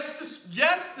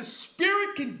 Yes, the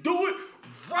Spirit can do it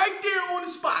right there on the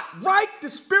spot. Right? The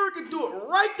Spirit can do it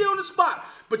right there on the spot.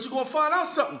 But you're going to find out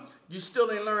something. You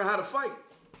still ain't learned how to fight.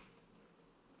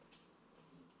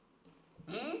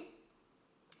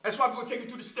 That's why we're going to take you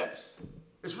through the steps.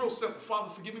 It's real simple. Father,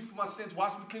 forgive me for my sins.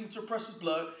 Wash me clean with your precious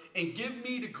blood. And give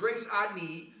me the grace I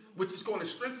need, which is going to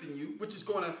strengthen you, which is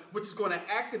going to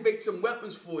activate some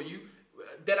weapons for you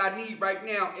that I need right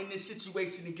now in this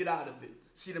situation to get out of it.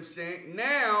 See what I'm saying?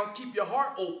 Now, keep your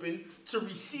heart open to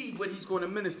receive what he's going to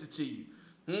minister to you.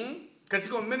 Because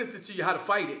he's going to minister to you how to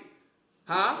fight it.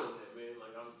 Huh?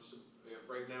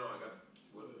 Right now,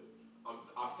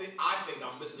 I think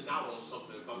I'm missing out on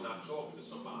something if I'm not talking to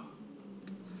somebody.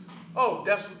 Oh,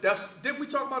 didn't we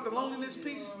talk about the loneliness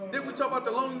piece? Didn't we talk about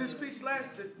the loneliness piece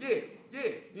last? Yeah.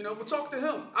 We'll talk to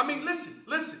him. I mean, listen.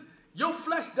 Your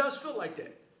flesh does feel like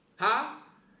that. Huh?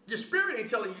 Your spirit ain't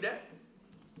telling you that.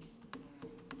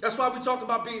 That's why we talk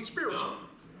about being spiritual.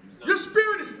 No. Your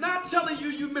spirit is not telling you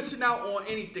you're missing out on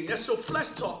anything. That's your flesh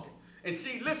talking. And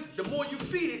see, listen, the more you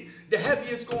feed it, the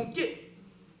heavier it's going to get.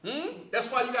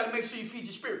 That's why you got to make sure you feed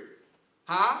your spirit.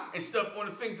 And stuff on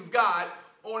the things of God,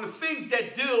 on the things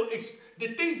that deal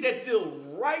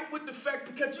right with the fact,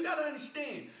 because you got to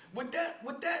understand, with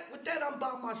that I'm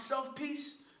by myself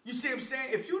piece, you see what I'm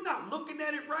saying? If you're not looking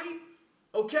at it right,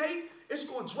 okay, it's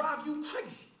going to drive you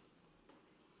crazy.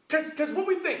 Because what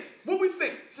we think,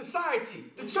 society,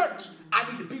 the church, I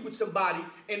need to be with somebody.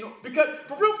 And because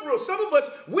for real, some of us,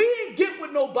 we ain't get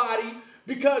with nobody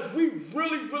because we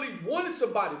really, really wanted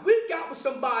somebody. We got with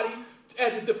somebody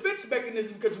as a defense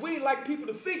mechanism because we ain't like people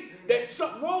to think that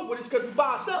something wrong with us because we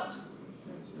by ourselves.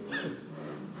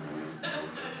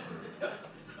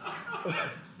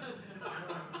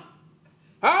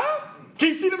 Huh? Can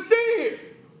you see what I'm saying here?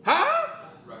 Huh?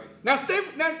 Now stay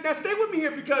with me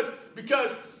here because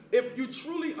if you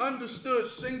truly understood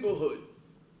singlehood,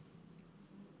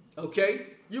 okay,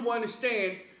 you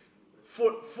understand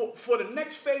for the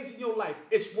next phase in your life,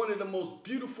 it's one of the most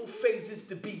beautiful phases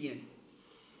to be in.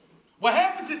 What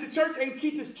happens is the church ain't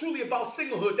teach us truly about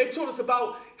singlehood. They told us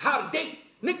about how to date.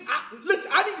 Nick,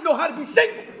 listen, I need to know how to be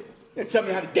single. You tell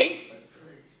me how to date.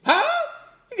 Huh?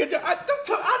 I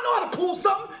know how to pull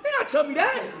something. You gotta tell me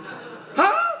that.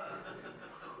 Huh?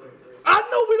 I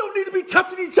know we don't need to be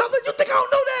touching each other. You think I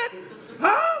don't know that?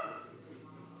 Huh?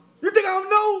 You think I don't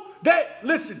know that?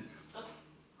 Listen,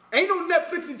 ain't no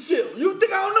Netflix and chill. You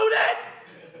think I don't know that?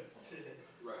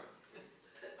 Right.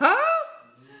 Huh?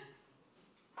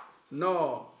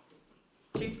 No.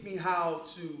 Teach me how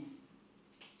to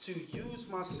use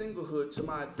my singlehood to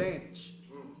my advantage.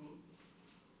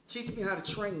 Teach me how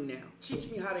to train now. Teach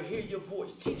me how to hear your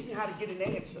voice. Teach me how to get an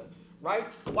answer, right?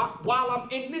 While I'm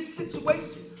in this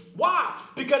situation. Why?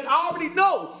 Because I already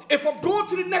know if I'm going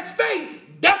to the next phase,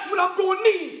 that's what I'm going to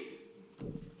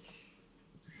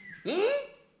need.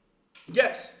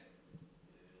 Yes.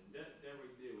 That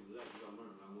right there was exactly what I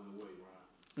learned when I went away, right?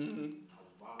 I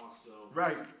was by myself.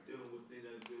 Right. Dealing with things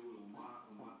I had to deal with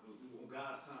on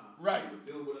God's time. Right.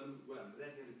 Dealing with what I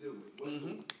exactly had to deal with.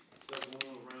 Stuff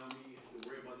going on around me. I had to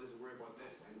worry about this and worry about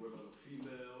that. I had to worry about the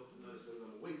females. Another stuff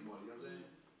on the weight money. You know what I'm saying?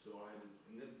 So I had to,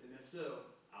 in that cell,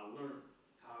 I learned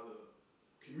how to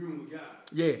commune with God.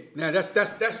 Yeah. Now that's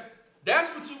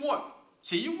what you want.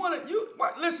 See,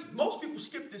 listen, most people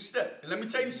skip this step. And let me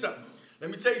tell you something.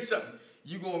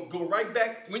 You're going to go right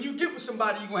back. When you get with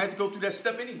somebody, you're going to have to go through that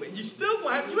step anyway. You still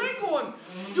going to have, you ain't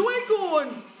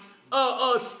going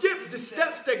skip the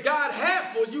steps that God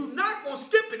had for you. Not going to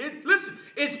skip it. Listen,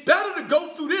 it's better to go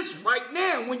through this right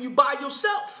now when you by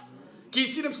yourself. Can you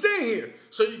see what I'm saying here?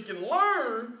 So you can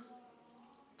learn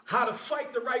how to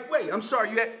fight the right way. I'm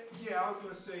sorry, you had... Yeah, I was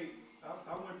going to say,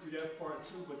 I went through that part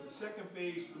too, but the second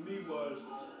phase for me was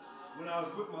when I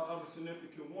was with my other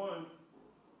significant one,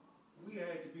 we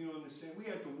had to be on the same, we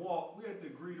had to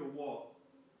agree to walk.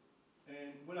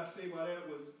 And what I say by that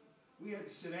was, we had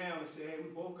to sit down and say, hey, we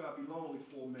both got to be lonely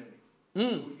for a minute. So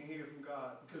we can hear from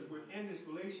God. Because we're in this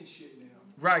relationship now.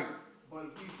 Right. But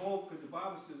if we both, because the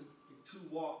Bible says, two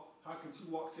walk, how can two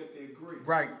walk except they agree?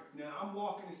 Right. Now, I'm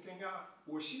walking this thing out,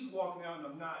 or she's walking out and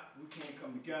I'm not, we can't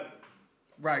come together.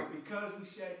 Right. But because we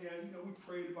sat down, we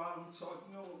prayed about it, we talked,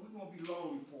 we're going to be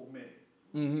lonely for a minute.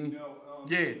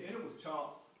 Yeah. And it was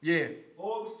tough. Yeah.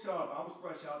 Oh, it was tough. I was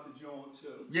fresh out the joint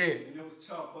too. Yeah. And it was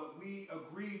tough, but we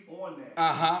agreed on that.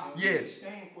 And Yeah. we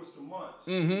sustained for some months.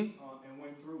 And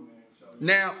went through, man. So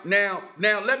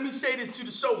Now, let me say this to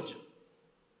the soldier.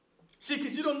 See,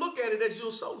 because you don't look at it as you're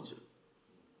a soldier.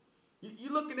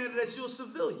 You're looking at it as you're a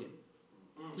civilian.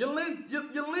 Your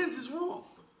lens is wrong.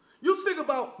 You think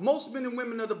about most men and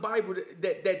women of the Bible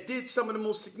that did some of the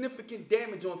most significant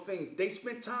damage on things. They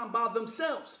spent time by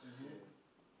themselves.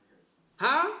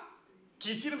 Huh? Can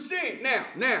you see what I'm saying?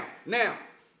 Now.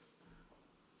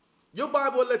 Your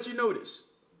Bible will let you know this.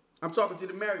 I'm talking to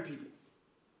the married people.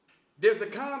 There's a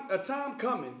time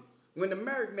coming when the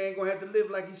married man going to have to live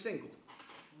like he's single.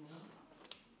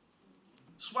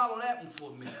 Swallow that one for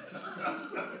a minute.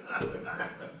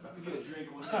 get a drink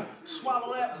on that.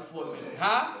 Swallow that one for a minute,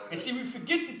 huh? And see, we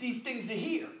forget that these things are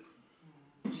here.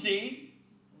 See?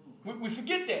 We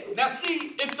forget that. Now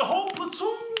see, if the whole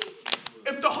platoon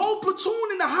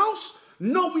in the house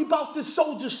know we about this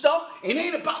soldier stuff and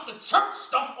ain't about the church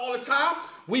stuff all the time,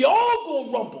 we all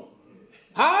gonna rumble.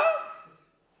 Huh?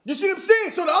 You see what I'm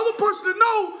saying? So the other person to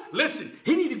know, listen,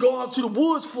 he need to go out to the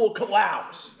woods for a couple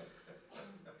hours.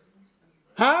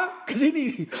 Huh? Because he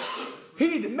need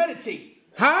to meditate.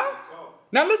 Huh?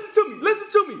 Now listen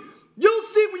to me. You'll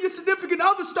see when your significant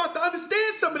others start to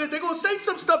understand some of it, they're going to say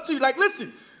some stuff to you like,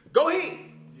 listen, go ahead.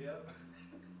 Yep.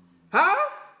 Huh?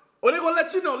 Or they're going to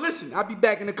let you know, listen, I'll be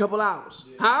back in a couple hours.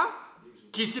 Yeah. Huh?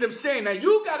 Can you see what I'm saying? Now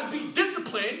you got to be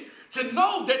disciplined to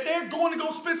know that they're going to go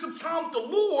spend some time with the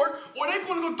Lord, or they're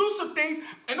going to go do some things,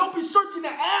 and don't be searching the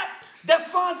app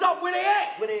that finds out where they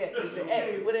at. Where they at? It's the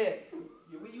app. Where they at?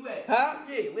 Yeah, where you at? Huh?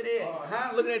 Yeah, where they at?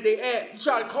 Huh? Looking at their app. You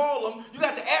try to call them. You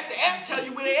got the app tell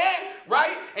you where they at,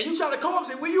 right? And you try to call them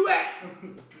and say, where you at?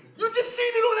 You just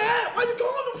seen it on the app. Why you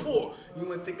calling them for? You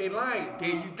wouldn't think they lying. There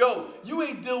you go. You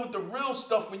ain't deal with the real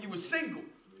stuff when you was single.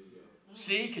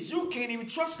 See, because you can't even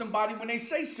trust somebody when they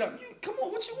say something. Come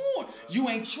on, what you want? You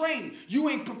ain't trained. You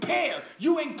ain't prepared.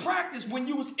 You ain't practiced when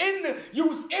you was in the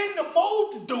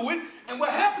mode to do it. And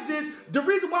what happens is, the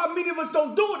reason why many of us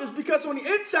don't do it is because on the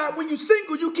inside, when you're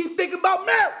single, you keep thinking about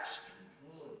marriage.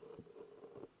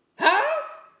 Huh?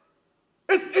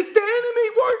 It's the enemy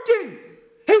working.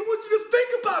 He wants you to think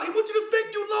about it. He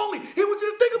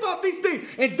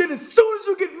And then as soon as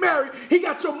you get married, he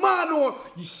got your mind on,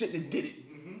 you shouldn't have did it.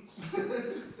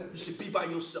 You should be by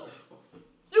yourself.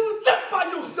 You were just by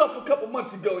yourself a couple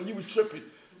months ago and you was tripping.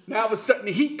 Now all of a sudden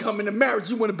the heat come in the marriage,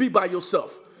 you want to be by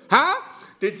yourself. Huh?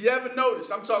 Did you ever notice,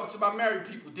 I'm talking to my married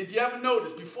people, did you ever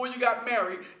notice before you got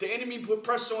married, the enemy put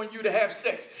pressure on you to have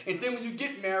sex? And then when you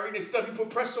get married and stuff, he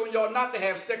put pressure on y'all not to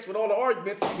have sex with all the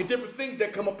arguments and different things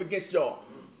that come up against y'all.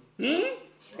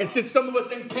 And since some of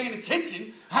us ain't paying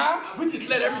attention, we just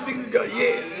let everything go,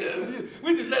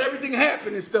 we just let everything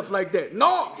happen and stuff like that.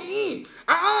 No,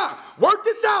 work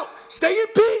this out. Stay in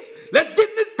peace. Let's get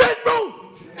in this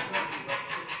bedroom.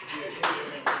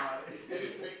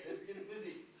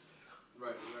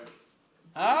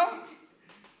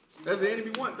 That's the enemy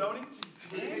want, don't he?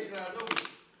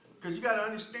 Because you got to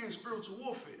understand spiritual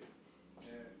warfare.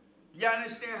 You got to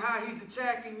understand how he's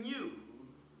attacking you.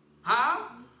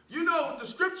 You know, the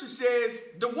scripture says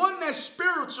the one that's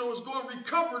spiritual is going to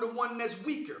recover the one that's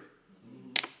weaker.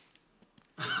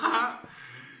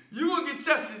 You going to get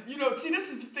tested. You know, see, this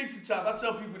is the thing sometimes. I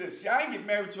tell people this. See, I ain't get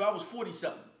married till I was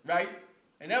 40-something, right?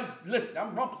 And that was, listen,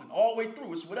 I'm rumbling all the way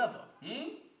through. It's whatever.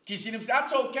 You see them? I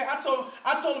told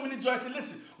him in the joint, I said,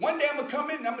 listen, one day I'm gonna come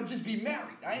in and I'm gonna just be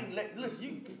married. I ain't listen,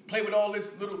 you can play with all this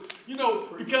little, you know,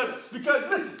 because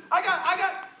listen, I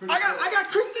got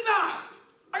Christianized.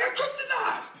 I got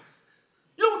Christianized.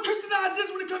 You know what Christianized is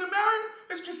when it comes to marriage?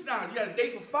 It's Christianized. You got to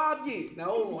date for 5 years. Now,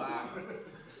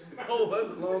 that's a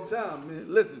long time,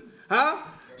 man. Listen,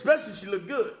 especially if she look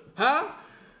good,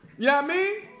 You know what I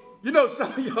mean? You know,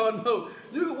 some of y'all know,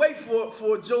 you can wait for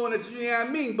a joint that you know what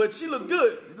I mean, but she look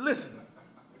good. Listen.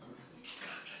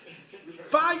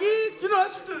 5 years? You know,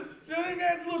 that's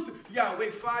what you gotta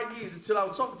wait 5 years until I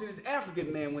was talking to this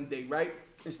African man one day, right?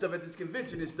 And stuff at this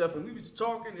convention and stuff, and we was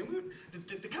talking, and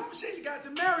the conversation got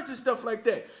to marriage and stuff like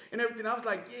that, and everything. I was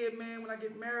like, yeah, man, when I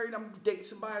get married, I'm gonna date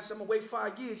somebody, so I'm gonna wait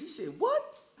 5 years. He said,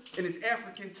 what? And this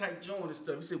African type joint and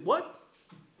stuff. He said, what?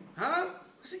 I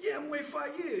said, yeah, I'm gonna wait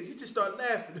 5 years. He just started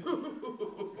laughing.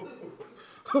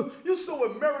 You're so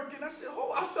American. I said,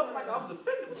 oh, I felt like I was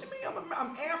offended. What you mean?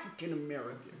 I'm African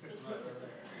American.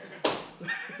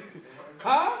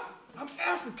 I'm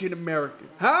African American.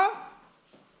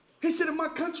 He said, in my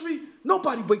country,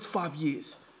 nobody waits 5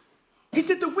 years. He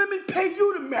said, the women pay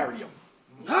you to marry them.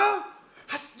 I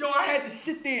had to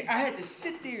sit there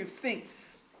and think,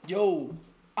 yo,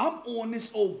 I'm on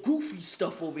this old goofy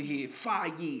stuff over here,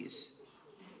 5 years.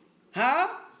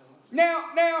 Now,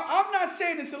 I'm not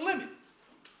saying it's a limit.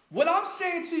 What I'm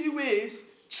saying to you is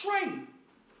train.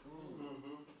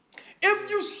 If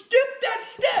you skip that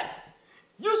step,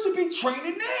 you should be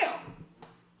training now.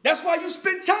 That's why you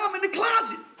spend time in the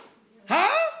closet. Can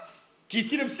you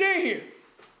see what I'm saying here?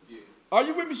 Yeah. Are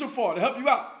you with me so far? To help you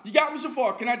out. You got me so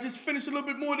far. Can I just finish a little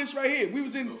bit more of this right here? We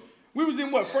was in what?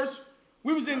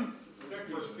 We was in 1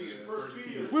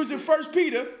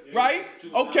 Peter, right?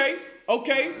 Okay.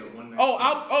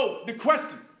 The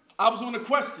question. I was on the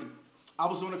question. That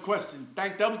was on the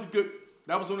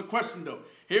question though.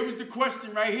 Here was the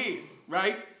question right here,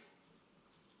 right?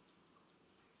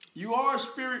 You are a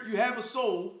spirit, you have a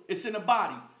soul, it's in a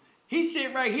body. He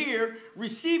said right here,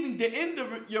 receiving the end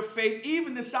of your faith,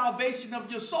 even the salvation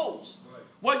of your souls. Right.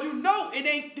 Well, you know it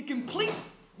ain't the complete,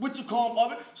 what you call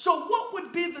of it. So what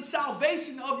would be the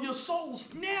salvation of your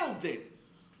souls now then? I'm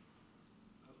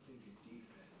thinking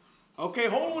defense. Okay,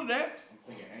 hold on to that. I'm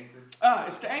thinking anchor.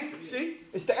 It's the anchor, see?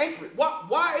 It's the anchor.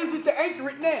 Why is it the anchor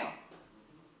it now?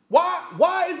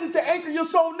 Why is it to anchor your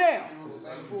soul now?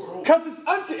 Because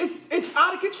it's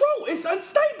out of control. It's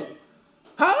unstable.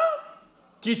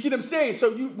 Do you see what I'm saying?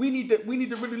 So we need to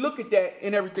really look at that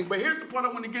and everything. But here's the part I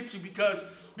want to get to because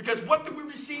what did we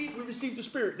receive? We received the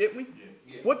Spirit, didn't we?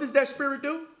 Yeah. What does that Spirit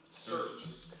do? Search.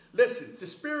 Listen, the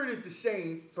Spirit is the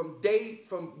same from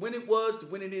when it was to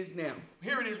when it is now.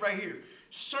 Here it is right here.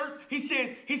 He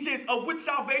says, of which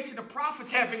salvation the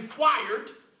prophets have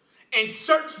inquired and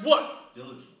searched what?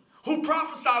 Diligent. Who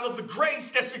prophesied of the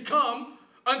grace that should come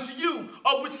unto you,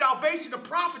 of which salvation the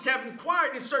prophets have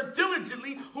inquired and searched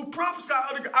diligently, who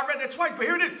prophesied. I read that twice, but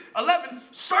here it is. 11,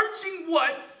 searching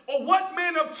what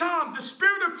manner of time the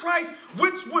Spirit of Christ,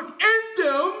 which was in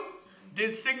them,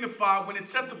 did signify when it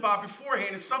testified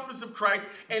beforehand the sufferings of Christ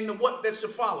and the what that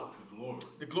should follow.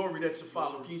 The glory that should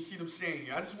follow. Can you see what I'm saying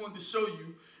here? I just wanted to show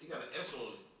you. You got an S on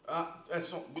it.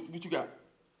 S on what you got?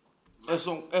 S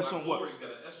on what? Glory's got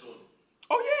an S on it.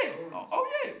 Oh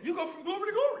yeah. You go from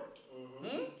glory to glory.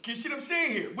 Can you see what I'm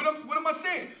saying here? What am I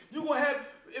saying? You gonna have,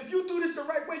 if you do this the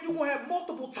right way, you gonna have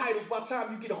multiple titles by the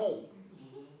time you get home.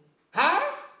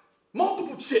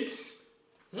 Multiple chicks.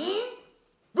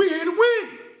 We here to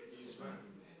win.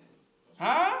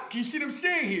 Can you see what I'm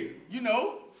saying here? You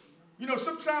know,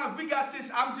 sometimes we got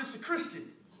this, I'm just a Christian.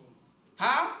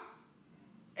 Huh?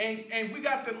 And we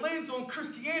got the lens on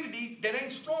Christianity that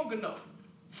ain't strong enough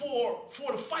for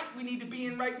the fight we need to be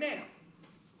in right now.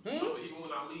 So even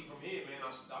when I leave from here, man,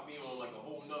 I be on like a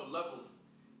whole nother level.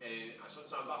 And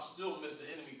sometimes I still miss the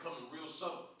enemy coming real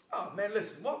subtle. Oh, man,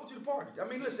 listen, welcome to the party. I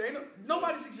mean, listen,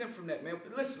 nobody's exempt from that, man.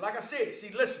 But listen, like I said,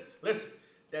 see, listen,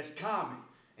 that's common.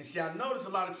 And see, I notice a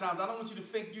lot of times, I don't want you to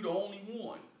think you're the only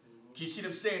one. You see what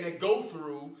I'm saying? That go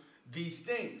through these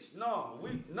things. No,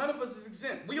 none of us is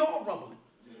exempt. We all rumbling.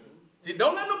 See,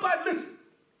 don't let nobody, listen,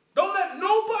 don't let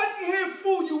nobody here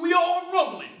fool you. We all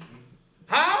rumbling.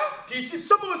 Huh? Can you see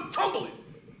some of us tumbling?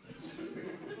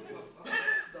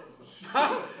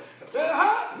 Huh?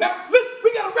 Now, listen,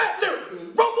 we got a rap lyric.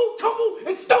 Rumble, tumble,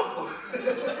 and stumble.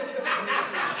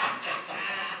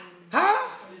 Huh?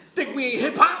 Think we ain't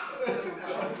hip-hop?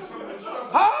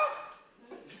 Huh?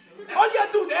 All you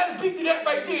gotta do is add a beat to that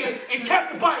right there and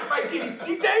catch a bite right there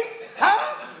these days.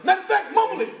 Huh? Matter of fact,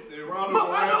 mumble it.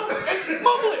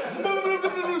 Mumble it.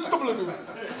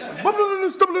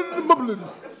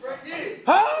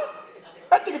 Huh?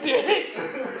 I think it'd be a hit.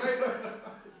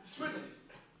 Switches.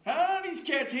 Huh? These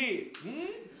cats here.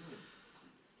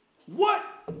 What?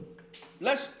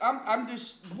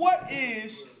 What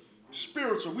is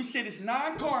spiritual? We said it's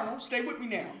non-carnal. Stay with me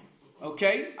now.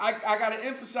 Okay? I got to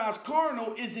emphasize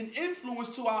carnal is an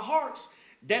influence to our hearts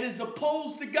that is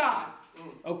opposed to God.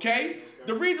 Okay?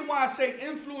 The reason why I say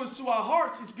influence to our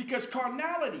hearts is because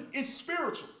carnality is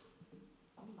spiritual.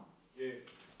 Yeah.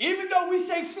 Even though we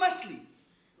say fleshly,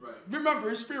 Right.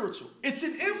 remember it's spiritual. It's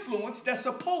an influence that's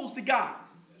opposed to God.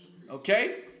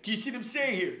 Okay? Can you see what I'm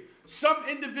saying here? Some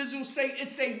individuals say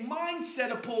it's a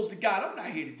mindset opposed to God. I'm not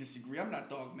here to disagree. I'm not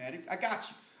dogmatic. I got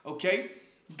you. Okay?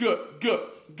 Good. Go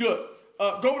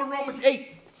to Romans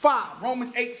 8:5.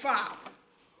 Romans 8:5.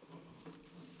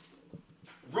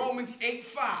 Romans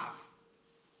 8:5.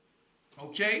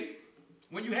 Okay?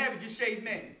 When you have it, just say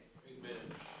amen.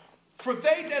 Amen. For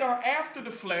they that are after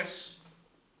the flesh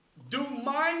do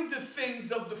mind the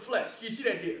things of the flesh. Can you see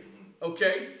that there?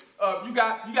 Okay? You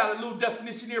got a little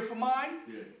definition here for mind?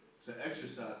 Yeah. To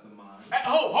exercise the mind.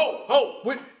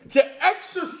 To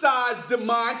exercise the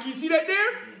mind. Can you see that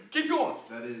there? Keep going.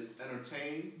 That is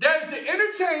entertain. That is to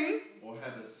entertain. Or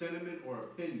have a sentiment or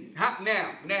opinion.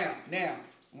 Now,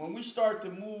 when we start to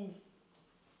move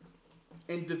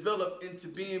and develop into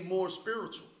being more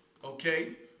spiritual,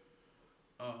 okay,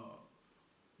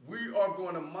 we are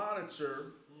going to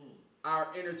monitor our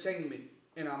entertainment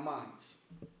in our minds.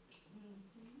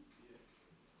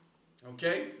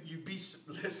 Okay?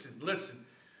 Listen.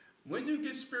 When you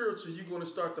get spiritual, you're going to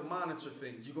start to monitor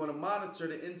things. You're going to monitor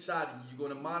the inside of you. You're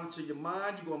going to monitor your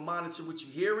mind. You're going to monitor what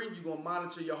you're hearing. You're going to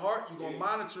monitor your heart. You're going to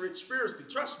monitor it spiritually.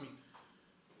 Trust me.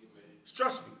 Amen.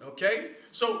 Trust me, okay?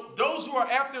 So those who are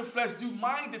after the flesh do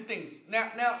mind the things.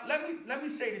 Now let me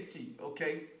say this to you,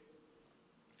 okay?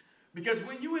 Because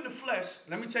when you in the flesh,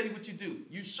 let me tell you what you do.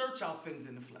 You search out things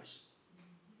in the flesh.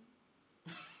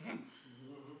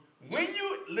 When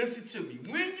you, listen to me,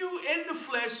 when you in the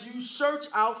flesh, you search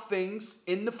out things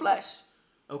in the flesh.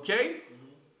 Okay?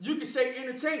 You can say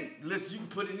entertain. Listen, you can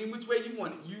put it in which way you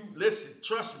want it. You listen,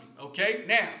 trust me. Okay?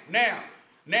 Now,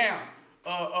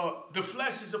 the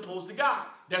flesh is opposed to God.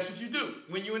 That's what you do.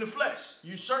 When you're in the flesh,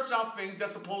 you search out things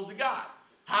that's opposed to God.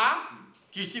 Huh?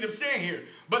 Can you see what I'm saying here?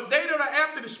 But they that are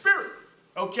after the spirit,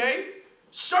 okay,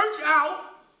 search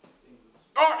out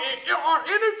or are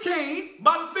entertained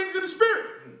by the things of the spirit.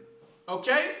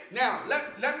 Okay? Now,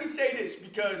 let me say this,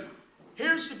 because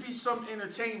here should be some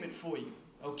entertainment for you,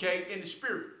 okay, in the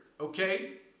spirit,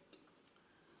 okay?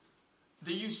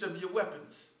 The use of your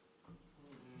weapons.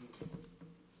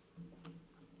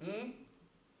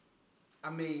 I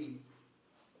mean,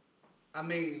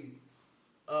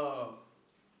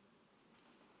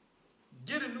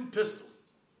 get a new pistol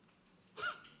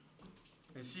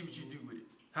and see what you do with it.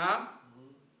 Huh?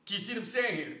 Can you see what I'm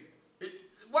saying here?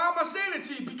 Why am I saying it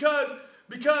to you?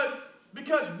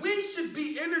 Because we should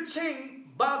be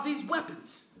entertained by these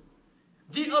weapons.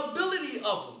 The ability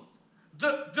of them.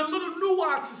 The little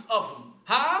nuances of them.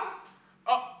 Huh?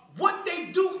 What they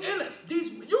do in us.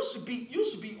 You should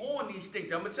be on these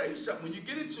things. I'm going to tell you something. When you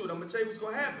get into it, I'm going to tell you what's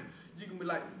going to happen. You're going to be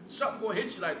like, something going to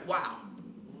hit you like, wow.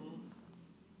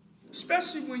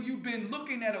 Especially when you've been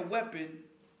looking at a weapon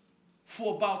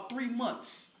for about 3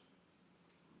 months.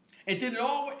 And then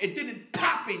it didn't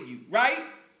pop in you, right?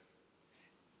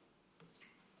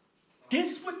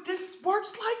 This is what this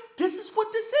works like? This is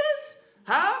what this is?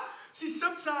 Huh? See,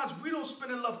 sometimes we don't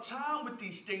spend enough time with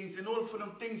these things in order for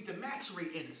them things to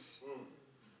maturate in us.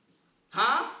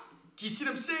 Huh? You see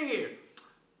what I'm saying here?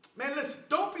 Man, listen,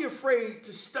 don't be afraid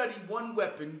to study one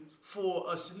weapon for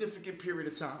a significant period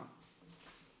of time.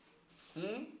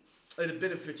 It'll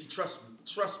benefit you, trust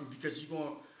me, because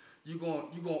you're going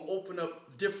to open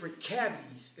up different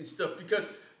cavities and stuff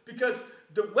because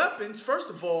the weapons, first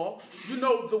of all,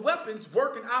 the weapons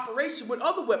work in operation with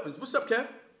other weapons. What's up, Kev?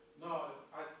 No,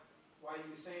 while you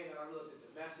were saying that, I looked at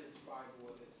the Message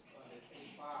Bible and it's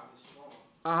 85, it's strong.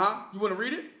 You want to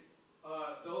read it?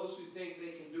 Those who think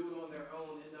they can do it on their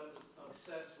own end up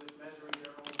obsessed with measuring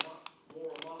their own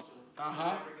moral muscle and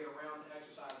never get around to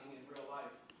exercising in real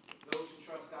life. Those who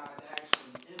trust God's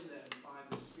action in them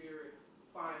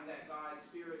find that God's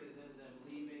spirit is in them,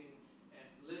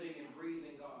 living and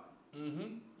breathing God.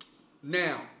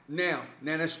 Now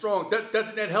that's strong.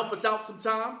 Doesn't that help us out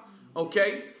sometime?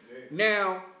 Okay.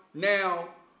 Now,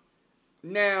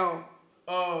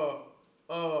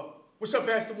 what's up,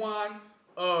 Pastor Juan?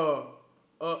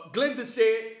 Glenda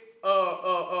said,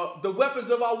 the weapons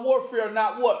of our warfare are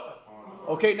not what?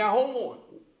 Okay, now hold on.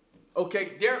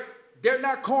 Okay, they're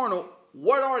not carnal.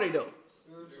 What are they though?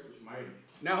 Mighty.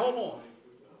 Now hold on.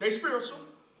 They spiritual.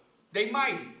 They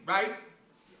mighty, right?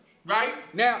 Right?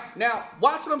 Now,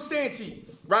 watch what I'm saying to you,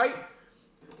 right?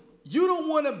 You don't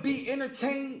want to be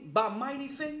entertained by mighty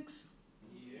things?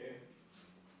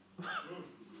 Yeah.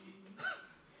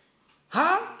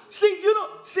 Huh?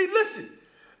 Listen.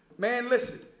 Man,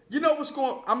 listen. You know what's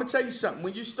going on? I'm going to tell you something.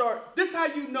 When you start, this is how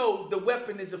you know the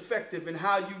weapon is effective and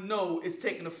how you know it's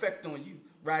taking effect on you,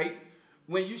 right?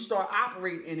 When you start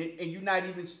operating in it and you're not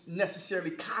even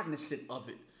necessarily cognizant of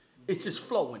it. It's just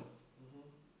flowing.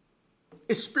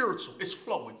 It's spiritual. It's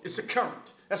flowing. It's a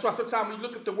current. That's why sometimes when you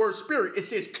look at the word spirit, it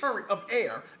says current of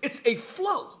air. It's a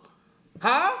flow.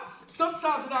 Huh?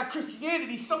 Sometimes in our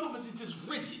Christianity, some of us are just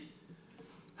rigid.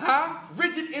 Huh?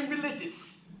 Rigid and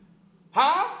religious.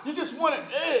 Huh? You just want to,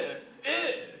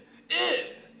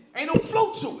 ain't no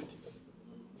flow to it.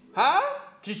 Huh?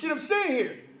 Can you see what I'm saying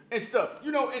here? And stuff.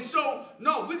 And so,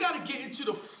 no, we got to get into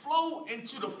the flow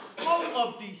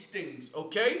of these things,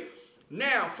 okay?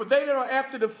 Now, for they that are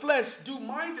after the flesh do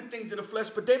mind the things of the flesh,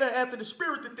 but they that are after the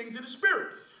spirit, the things of the spirit.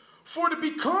 For to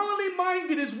be carnally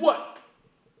minded is what?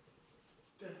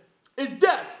 Death. Is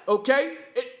death, okay?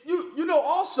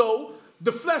 Also,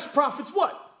 the flesh profits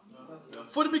what?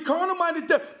 For to be carnal minded is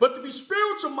death, but to be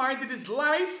spiritual minded is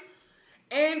life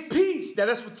and peace. Now,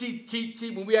 that's what T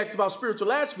when we asked about spiritual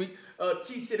last week,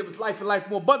 T said it was life and life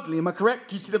more abundantly. Am I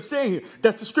correct? You see what I'm saying here?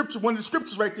 That's the scripture, one of the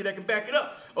scriptures right there that can back it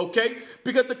up. Okay?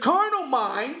 Because the carnal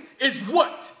mind is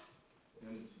what?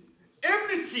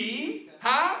 Enmity.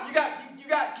 Huh? You got,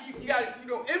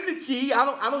 enmity.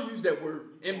 I don't use that word,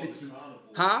 enmity.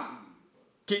 Huh?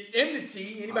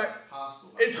 Enmity. Anybody?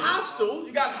 Hostile. It's hostile.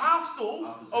 You got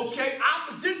hostile. Okay.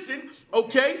 Opposition.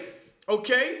 Okay.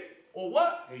 Or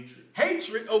what?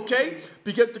 Hatred, okay?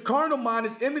 Because the carnal mind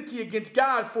is enmity against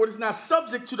God, for it is not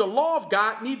subject to the law of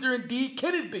God, neither indeed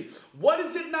can it be. What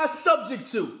is it not subject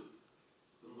to?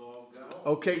 The law of God.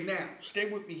 Okay, now, stay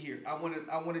with me here. I want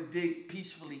to dig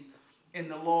peacefully in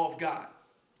the law of God,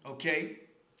 okay?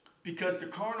 Because the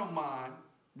carnal mind,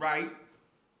 right,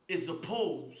 is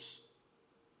opposed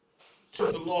to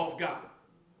the law of God,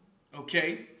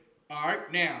 okay? All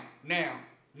right, now,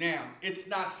 it's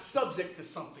not subject to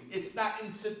something. It's not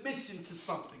in submission to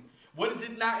something. What is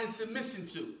it not in submission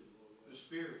to? The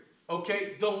spirit.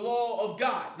 Okay, the law of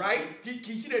God, right? Can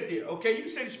you see that there? Okay, you can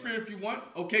say the spirit if you want.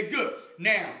 Okay, good.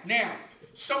 Now,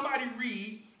 somebody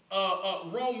read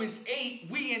Romans 8,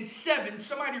 we in 7.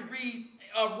 Somebody read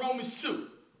Romans 2,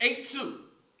 8:2.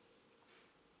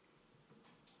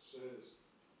 Says,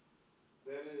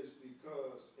 that is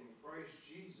because in Christ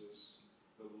Jesus,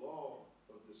 the law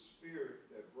of the Spirit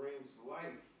that brings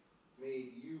life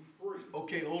made you free.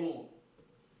 Okay, hold on.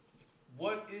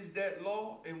 What is that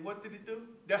law and what did it do?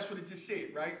 That's what it just said,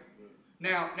 right?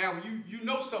 Now you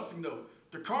know something though.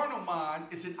 The carnal mind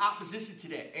is in opposition to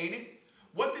that, ain't it?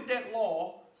 What did that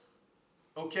law,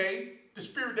 okay, the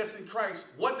spirit that's in Christ,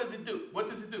 what does it do? What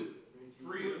does it do?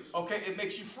 Free. Okay, it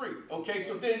makes you free. Okay,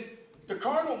 so then the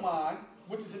carnal mind,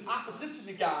 which is in opposition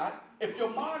to God, if your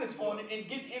mind is on it and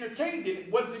getting entertained in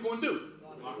it, what is it going to do?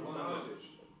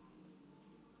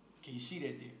 Can you see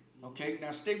that there? Okay,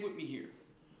 now stay with me here.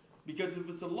 Because if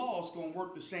it's a law, it's going to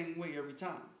work the same way every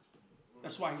time.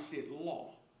 That's why he said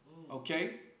law.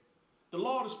 Okay? The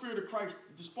law of the Spirit of Christ,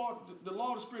 the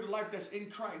law of the Spirit of life that's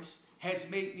in Christ has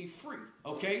made me free.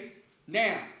 Okay?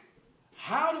 Now,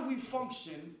 how do we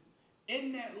function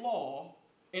in that law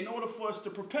in order for us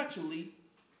to perpetually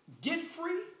get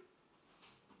free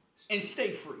and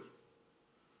stay free?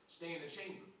 Stay in the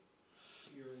chamber.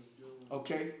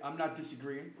 Okay, I'm not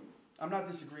disagreeing. I'm not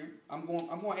disagreeing. I'm going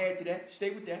to add to that.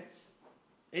 Stay with that.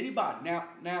 Anybody. Now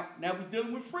we're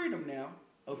dealing with freedom now.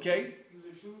 Okay?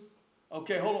 Using truth?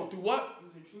 Okay, hold on. Through what?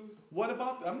 Using truth? What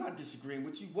about, I'm not disagreeing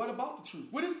with you. What about the truth?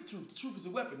 What is the truth? The truth is a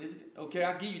weapon, isn't it? Okay,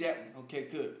 I'll give you that one. Okay,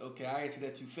 good. Okay, I answered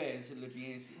that too fast. So let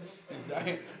you answer.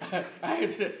 I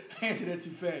answered that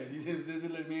too fast. You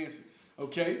said let me answer.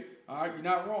 Okay? All right, you're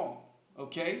not wrong.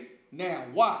 Okay? Now,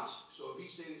 watch. So if he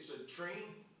said it's a train,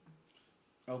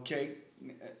 okay,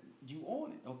 you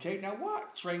on it. Okay, now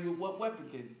what? Train with what weapon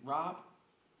then, Rob?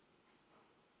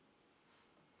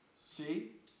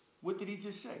 See? What did he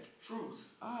just say? truth.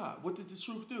 What did the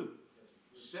truth do?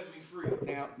 Set me free.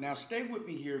 Now stay with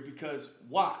me here because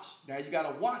watch. Now you got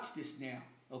to watch this now,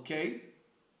 okay?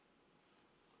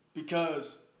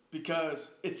 Because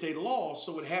it's a law,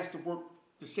 so it has to work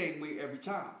the same way every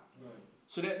time. Right.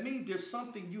 So that means there's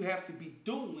something you have to be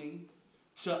doing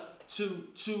to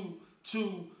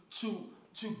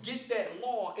get that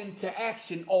law into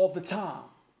action all the time.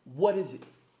 What is it?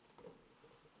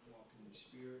 Walk in the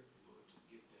spirit.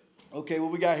 Okay,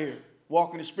 what we got here?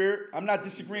 Walk in the spirit. I'm not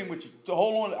disagreeing with you. So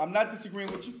hold on. I'm not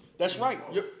disagreeing with you. That's right.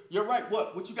 You're right.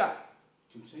 What you got?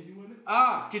 Continuing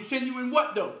it Continuing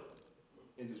what though?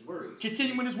 in his word.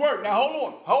 Continuing his word. Now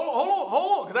hold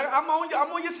on. Because I'm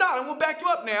on your side. I'm gonna back you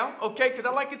up now, okay? Because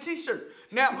I like a t-shirt.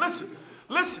 Now listen.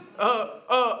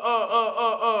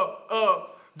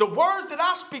 The words that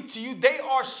I speak to you, they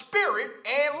are spirit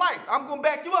and life. I'm gonna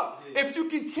back you up. Yeah. If you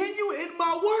continue in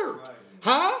my word,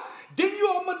 Right. then you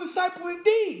are my disciple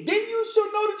indeed. Then you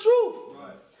shall know the truth.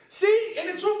 Right. See, and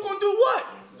the truth gonna do what?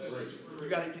 You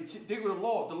gotta continue. Dig with the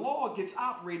law. The law gets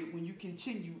operated when you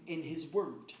continue in His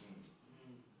word.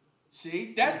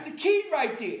 See, that's the key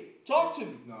right there. Talk to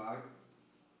me. No,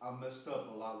 I messed up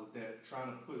a lot with that,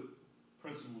 trying to put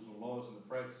principles and laws into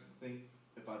practice and think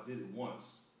if I did it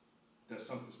once, that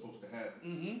something's supposed to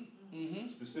happen.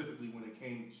 Specifically when it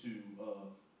came to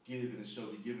give and it shall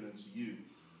be given unto you,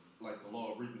 like the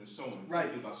law of reaping and sowing. Right.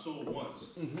 If I sowed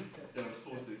once, then I'm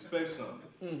supposed to expect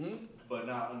something. But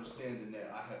now understanding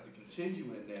that I have to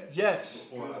continue in that Yes.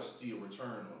 before I still return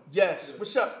on it. Yes.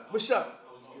 What's up? I was gonna say,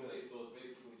 so it's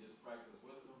basically just practice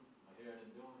wisdom, hearing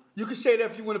and doing. You can say that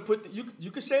if you want to put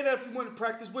you can say that if you want to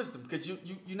practice wisdom, because you're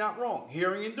not wrong.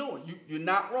 Hearing and doing. You're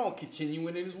not wrong.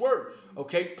 Continuing in His word.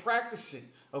 Okay, practicing.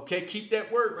 Okay, keep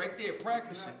that word right there.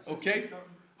 Practicing. Okay.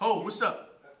 Oh, what's up?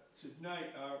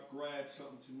 Tonight, I grabbed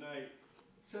something tonight.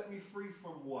 Set me free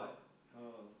from what?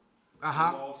 The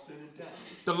Uh-huh. law of sin and death.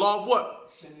 The law of what?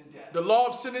 Sin and death. The law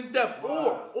of sin and death.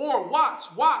 Wow. Or watch,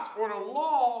 or the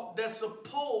law that's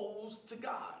opposed to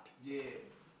God. Yeah.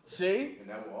 See? And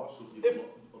that will also be If-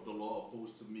 the law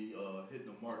opposed to me hitting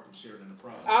the mark and sharing in the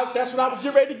prize. That's what I was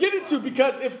getting ready to get into,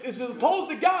 because if it's opposed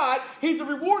to God, He's a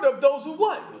rewarder of those who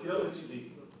what?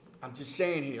 Diligently. I'm just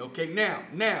saying here, okay? Now,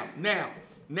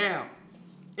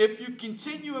 if you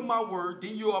continue in my word,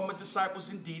 then you are my disciples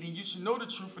indeed, and you shall know the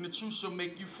truth, and the truth shall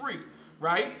make you free,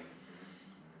 right?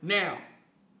 Now,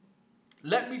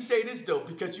 let me say this, though,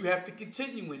 because you have to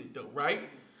continue in it, though, right?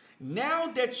 Now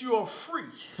that you are free,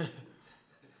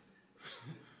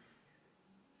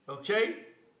 okay?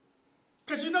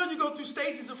 Because you go through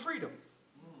stages of freedom,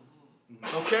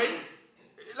 okay?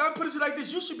 Let me put it like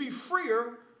this. You should be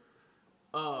freer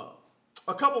a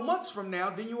couple months from now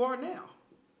than you are now.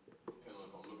 Depending on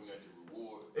if I'm looking at the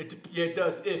reward. It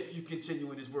does if you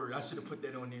continue in His word. I should have put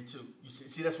that on there too. You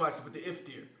see, that's why I should put the if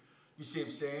there. You see what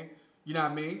I'm saying? You know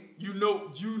what I mean? You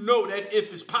know that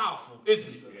if is powerful,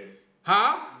 isn't it? Yeah.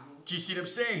 Huh? Can you see what I'm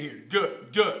saying here?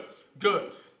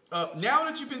 Good. Now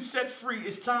that you've been set free,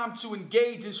 it's time to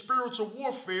engage in spiritual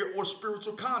warfare or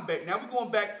spiritual combat. Now we're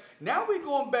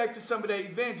going back to some of that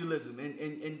evangelism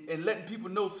and letting people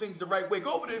know things the right way.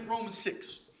 Go over to Romans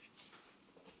 6.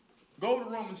 Go over to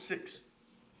Romans 6.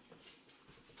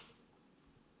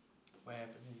 What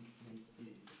happened?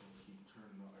 Keep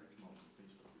turning on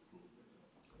Facebook.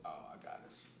 Oh, I got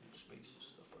it. Space and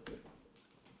stuff like that.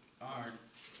 All right.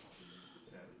 The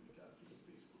tablet we got to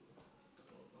Facebook.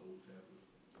 The old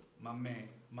tablet.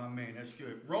 My man, that's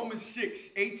good. Romans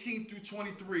 6, 18 through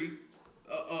 23.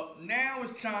 Now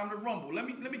it's time to rumble. Let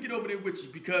me get over there with you,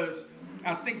 because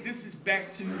I think this is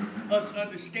back to us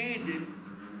understanding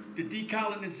the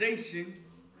decolonization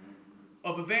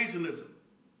of evangelism.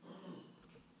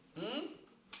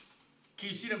 Can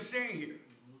you see what I'm saying here?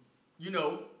 You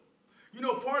know,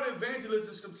 part of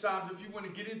evangelism sometimes, if you want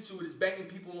to get into it, is banging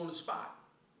people on the spot.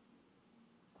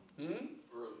 Early.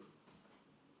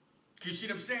 Can you see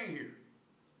what I'm saying here?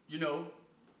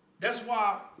 That's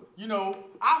why,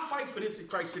 I fight for this in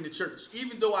Christ in the church.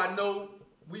 Even though I know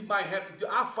we might have to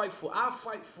I fight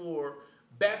for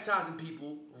baptizing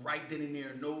people right then and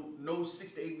there. No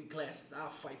 6 to 8 week classes. I'll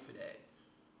fight for that.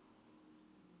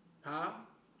 Huh?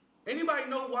 Anybody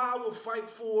know why I will fight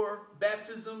for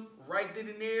baptism right then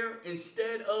and there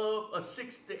instead of a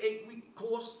 6 to 8 week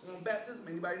course on baptism?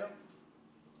 Anybody know?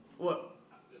 What?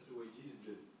 That's the way Jesus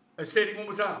did it. Say it one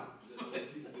more time. That's the way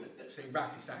Jesus did it. This ain't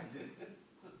rocket science, is it?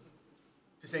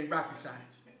 This ain't rocket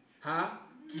science. Huh?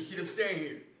 You see what I'm saying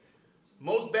here?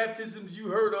 Most baptisms you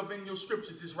heard of in your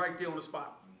scriptures is right there on the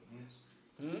spot.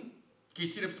 Hmm? Can you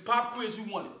see them? Pop quiz, who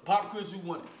won it? Pop quiz, who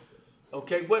won it?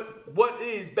 Okay, what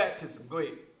is baptism? Go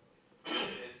ahead.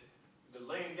 The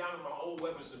laying down of my old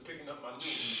weapons and picking up my new.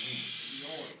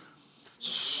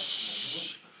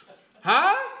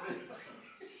 Huh?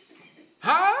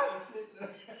 Huh?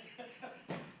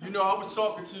 You know, I was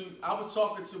talking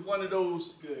to one of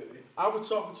those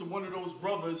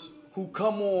brothers who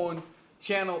come on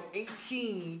channel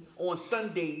 18 on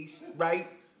Sundays, right?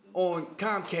 On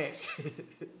Comcast.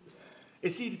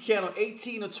 It's either channel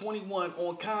 18 or 21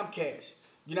 on Comcast.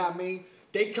 You know what I mean?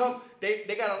 They got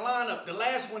a lineup. The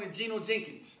last one is Geno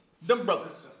Jenkins. Them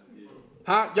brothers.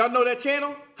 Huh? Y'all know that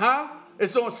channel? Huh?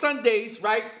 It's on Sundays,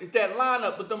 right? It's that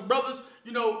lineup. But them brothers,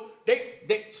 you know,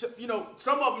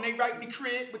 some of them, they right in the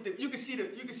crib, but you can see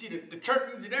the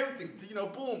curtains and everything, you know,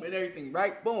 boom, and everything,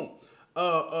 right? Boom.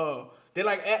 They're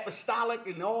like apostolic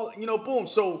and all, you know, boom.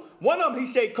 So one of them, he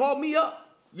said, call me up.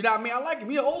 You know what I mean? I like him.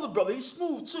 He's an older brother. He's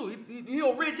smooth too. He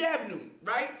on Ridge Avenue,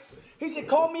 right? He said,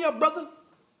 call me up, brother.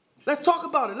 Let's talk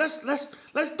about it. Let's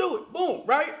do it. Boom,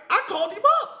 right? I called him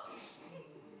up.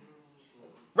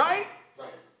 Right?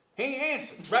 Right. He ain't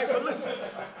answered, right? But listen,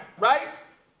 right?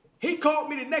 He called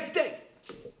me the next day,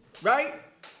 right?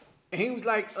 And he was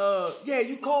like, yeah,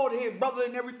 you called here, brother,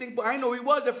 and everything. But I didn't know who he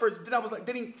was at first. Then I was like,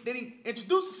 then he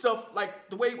introduced himself like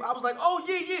the way I was like, oh,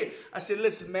 yeah. I said,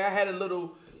 listen, man, I had a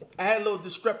little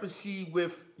discrepancy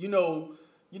with, you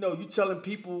telling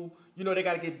people, they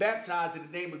got to get baptized in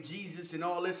the name of Jesus and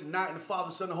all this and not in the Father,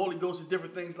 Son, and Holy Ghost and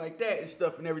different things like that and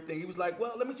stuff and everything. He was like,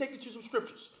 well, let me take you to some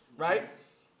scriptures, right?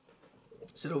 I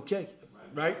said, okay,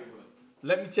 right?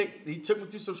 He took me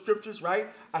through some scriptures, right?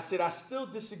 I said, I still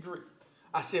disagree.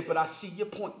 I said, but I see your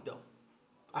point, though.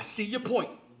 I see your point.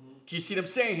 Can you see what I'm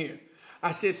saying here?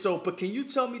 I said, but can you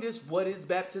tell me this? What is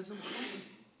baptism?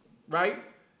 Right?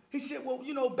 He said,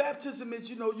 well, baptism is,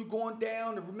 you're going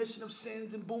down, the remission of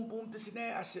sins and boom, boom, this and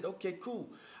that. I said, okay, cool.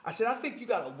 I said, I think you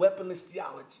got a weaponless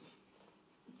theology.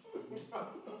 He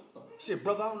said,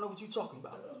 brother, I don't know what you're talking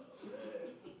about.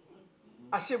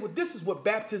 I said, well, this is what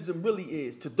baptism really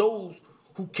is to those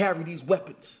who carry these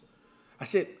weapons. I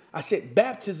said,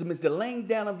 baptism is the laying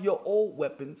down of your old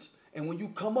weapons, and when you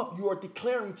come up, you are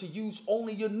declaring to use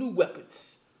only your new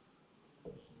weapons.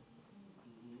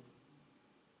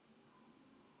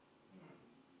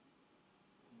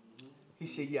 He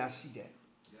said, yeah, I see that.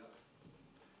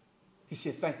 He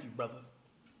said, thank you, brother.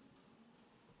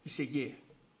 He said, yeah.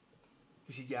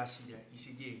 He said, yeah, I see that. He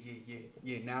said,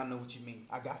 yeah, now I know what you mean.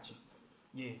 I got you.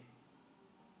 Yeah.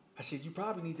 I said, you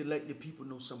probably need to let your people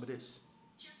know some of this.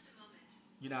 Just a moment.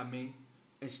 You know what I mean?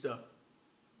 And stuff.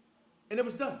 And it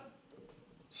was done.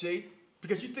 See?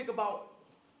 Because you think about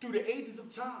through the ages of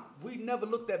time, we never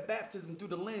looked at baptism through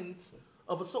the lens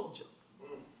of a soldier.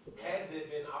 Had there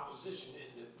been opposition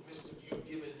in the midst of you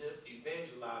giving him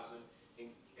evangelizing,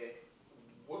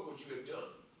 what would you have done?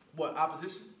 What,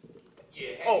 opposition?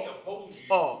 Yeah, had he opposed you.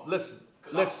 Oh, listen.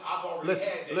 Because I've already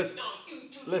had that. Listen. No, you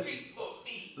too Listen. big for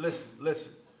me.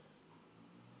 Listen.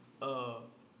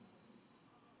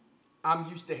 I'm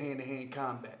used to hand-to-hand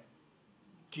combat.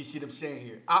 Can you see what I'm saying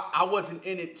here? I wasn't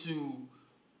in it to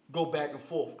go back and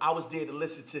forth. I was there to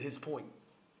listen to his point.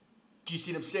 Can you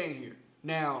see what I'm saying here?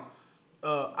 Now,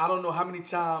 I don't know how many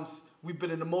times we've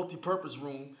been in the multi-purpose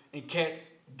room and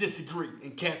cats disagree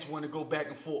and cats want to go back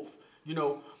and forth.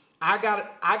 I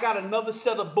got another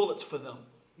set of bullets for them.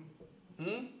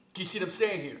 Can you see what I'm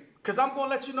saying here? Because I'm going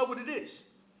to let you know what it is.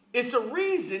 It's a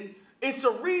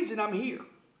reason I'm here.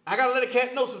 I got to let a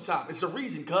cat know sometime. It's a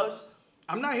reason, cuz.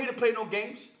 I'm not here to play no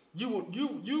games. You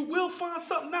will find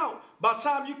something out by the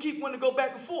time you keep wanting to go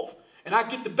back and forth. And I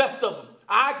get the best of them.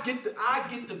 I get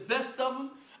the best of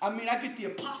them. I mean, I get the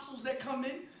apostles that come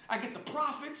in. I get the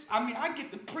prophets. I mean, I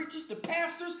get the preachers, the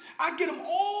pastors. I get them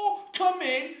all come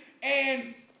in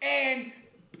and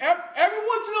every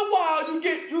once in a while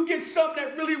you get some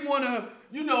that really want to,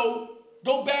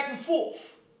 go back and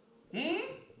forth.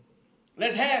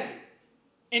 Let's have it.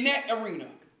 In that arena,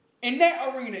 in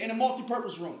the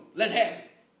multi-purpose room, let's have it.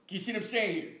 You see what I'm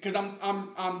saying here? Because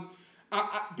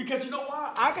because you know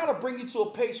why? I gotta bring you to a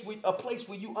place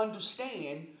where you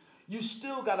understand you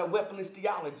still got a weaponless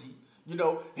theology. You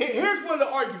know, here's one of the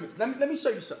arguments. Let me show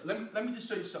you something. Let me just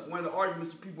show you something. One of the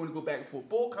arguments that people want to go back and forth.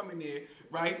 Bull come in there,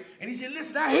 right? And he said,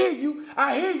 listen, I hear you,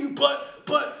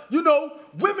 but you know,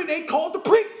 women ain't called to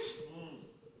preach.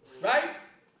 Right?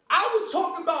 I was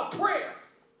talking about prayer.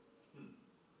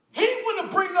 He want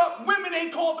to bring up women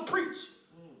ain't called to preach.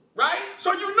 Right?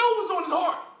 So you know what's on his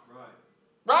heart.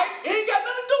 Right? It ain't got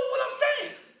nothing to do with what I'm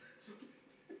saying.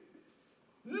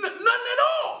 Nothing at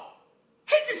all.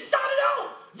 He just shot it out.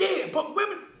 Yeah, but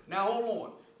women. Now hold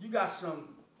on. You got some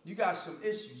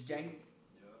issues, gang.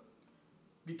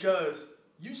 Because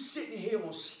you sitting here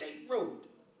on State Road.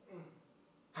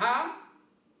 Huh?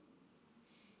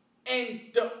 And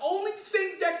the only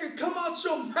thing that can come out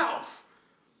your mouth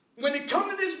when it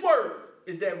comes to this word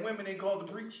is that women ain't called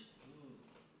to preach.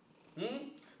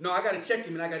 No, I got to check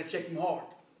him, and I got to check him hard.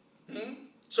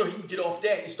 So he can get off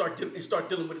that and start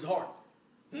dealing with his heart.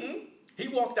 He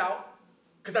walked out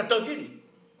because I dug in him.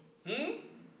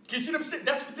 You see what I'm saying?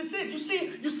 That's what this is.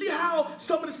 You see how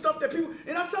some of the stuff that people,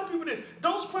 and I tell people this,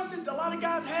 those questions a lot of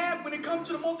guys have when it comes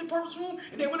to the multi-purpose room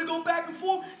and they want to go back and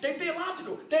forth, they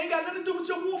theological. They ain't got nothing to do with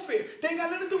your warfare. They ain't got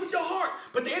nothing to do with your heart.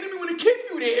 But the enemy want to keep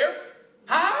you there,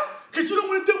 because you don't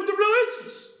want to deal with the real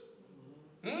issues.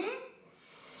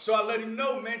 So I let him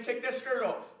know, man, take that skirt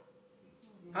off.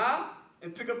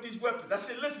 And pick up these weapons. I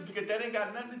said, listen, because that ain't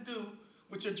got nothing to do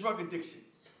with your drug addiction.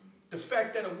 The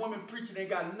fact that a woman preaching ain't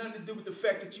got nothing to do with the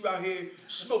fact that you out here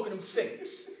smoking them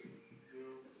things.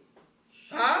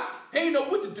 He ain't know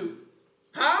what to do.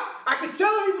 I could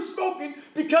tell he was smoking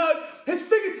because his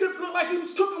fingertips looked like he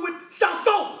was cooking with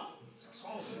salsa.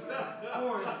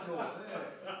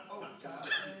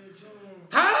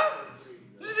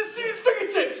 You should see his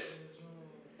fingertips.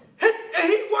 And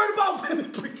he worried about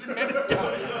women preaching, man.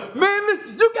 Man,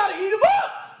 listen, you gotta eat him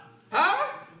up.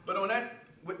 But on that,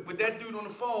 with that dude on the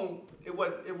phone, it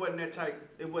wasn't that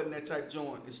type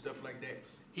joint and stuff like that.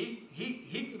 He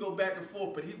can go back and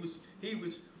forth, but he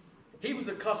was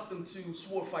accustomed to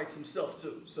sword fights himself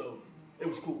too. So it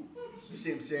was cool. You see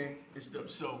what I'm saying? And stuff.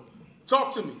 So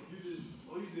talk to me.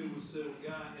 All you did was say what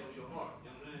God had on your heart. You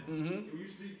know what I'm saying? When you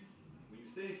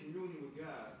stay in communion with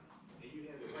God and you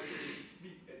have the right thing to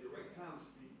speak at the right time to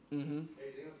speak,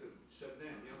 everything else is shut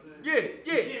down. You know what I'm saying?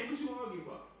 Yeah. What you arguing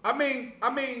about? I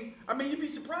mean, you'd be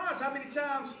surprised how many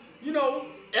times,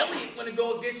 Elliot want to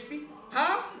go against me,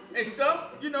 and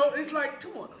stuff, it's like,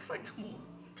 come on,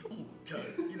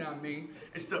 cuz, you know what I mean,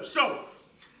 and stuff. So,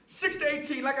 6 to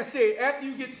 18, like I said, after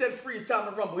you get set free, it's time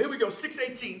to rumble. Here we go, 6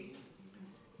 to 18.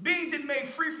 Being then made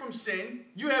free from sin,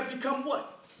 you have become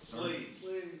what? Slaves.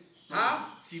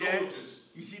 See that? Soldiers.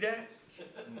 You see that?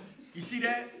 You see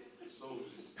that?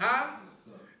 Soldiers.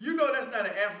 You know that's not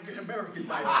an African-American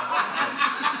Bible.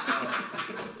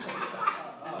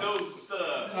 No,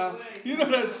 sir. We're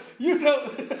not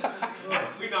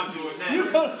doing that.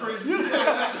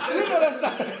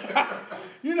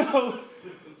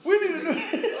 We need to do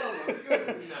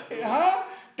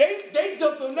They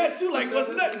jumped on that too, like it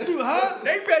was nothing too,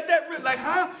 They read that written like,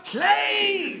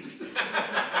 slaves!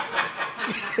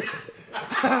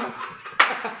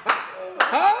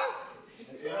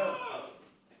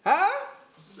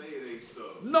 Say it ain't so.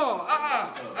 No,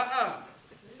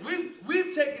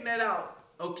 We've taken that out,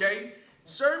 okay?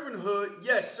 Servanthood,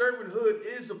 yes, servanthood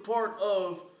is a part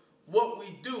of what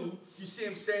we do, you see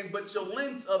what I'm saying? But your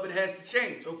lens of it has to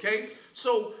change, okay?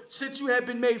 So, since you have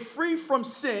been made free from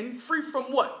sin, free from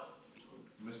what?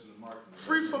 Missing the mark.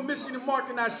 Free from missing the mark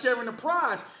and not sharing the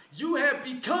prize, you have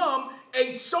become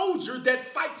a soldier that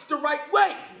fights the right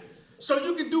way. So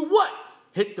you can do what?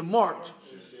 Hit the mark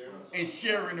and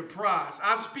sharing the prize.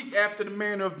 I speak after the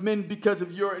manner of men because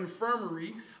of your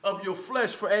infirmary of your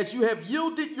flesh. For as you have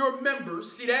yielded your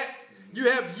members, see that? You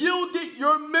have yielded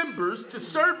your members to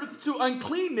service to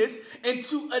uncleanness and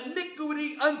to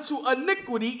iniquity unto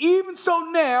iniquity. Even so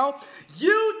now,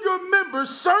 yield your members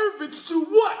servants to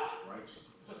what?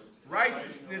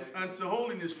 Righteousness unto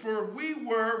holiness. For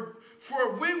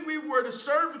when we were the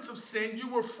servants of sin, you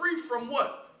were free from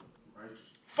what?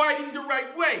 Fighting the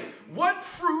right way. What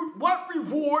fruit, what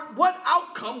reward, what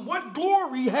outcome, what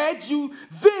glory had you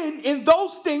then in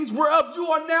those things whereof you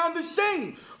are now the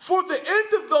same? For the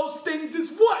end of those things is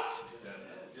what?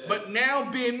 But now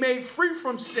being made free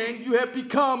from sin, you have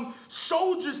become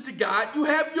soldiers to God. You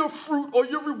have your fruit or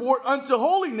your reward unto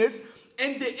holiness,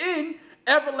 and the end,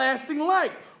 everlasting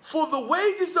life. For the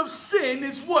wages of sin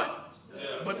is what?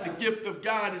 But the gift of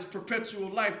God is perpetual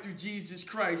life through Jesus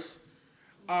Christ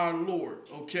our Lord.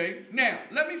 Okay, now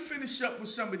let me finish up with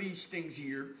some of these things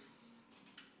here.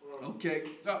 Okay,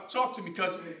 talk to me,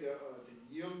 cousin. The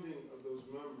yielding of those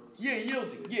members. Yeah,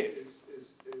 yielding. Yeah. It's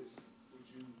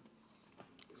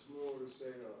more sort of say,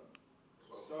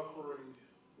 suffering,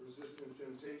 resisting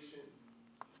temptation,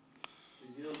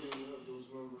 the yielding of those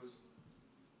members.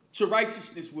 To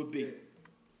righteousness would be.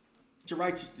 To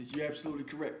righteousness, you're absolutely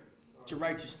correct. To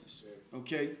righteousness,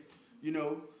 okay? You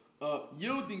know,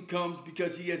 yielding comes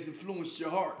because he has influenced your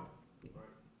heart.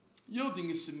 Yielding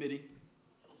is submitting,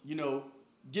 you know,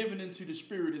 giving into the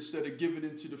spirit instead of giving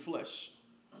into the flesh.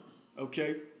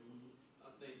 Okay?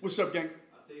 What's up, gang?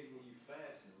 I think when you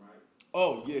fasting, right?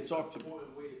 Oh, yeah, talk to me. It's an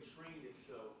important way to train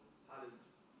yourself how to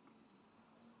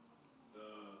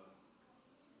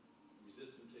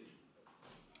resist temptation.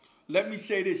 Let me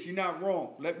say this. You're not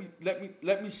wrong.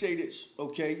 Let me say this,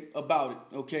 okay, about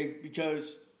it, okay?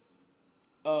 Because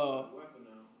Weapon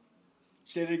now.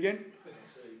 say it again. I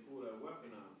say you pull that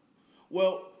weapon out.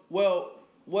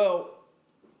 Well,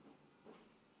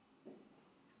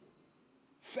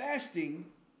 fasting,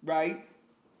 right,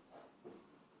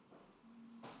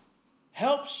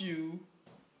 helps you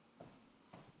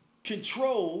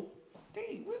control.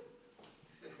 Dang, what?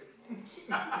 He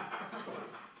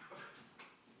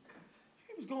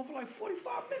was going for like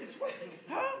 45 minutes. What?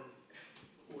 Huh?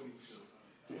 42.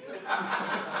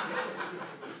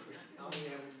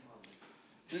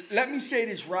 Let me say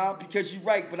this, Rob, because you're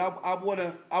right, but I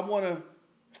wanna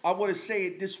say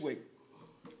it this way,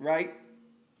 right?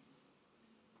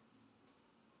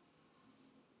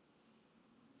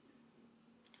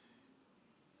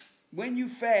 When you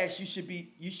fast, you should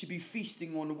be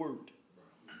feasting on the word.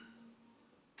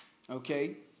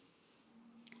 Okay?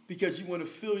 Because you want to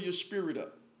fill your spirit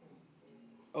up.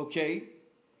 Okay?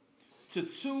 To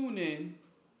tune in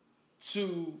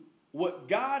to what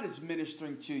God is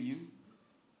ministering to you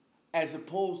as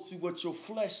opposed to what your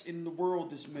flesh in the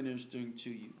world is ministering to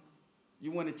you.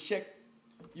 You want to check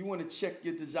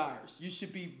your desires. You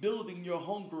should be building your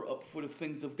hunger up for the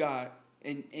things of God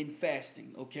in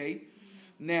fasting, okay?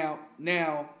 Now,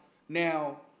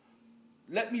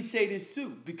 let me say this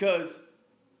too, because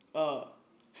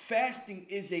fasting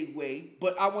is a way,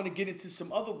 but I want to get into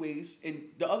some other ways, and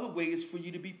the other way is for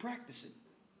you to be practicing.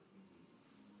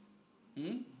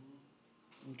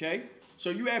 Okay? So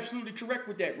you're absolutely correct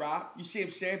with that, Rob. You see what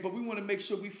I'm saying? But we want to make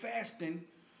sure we fasting,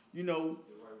 you know,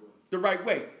 the right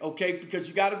way, okay? Because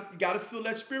you gotta fill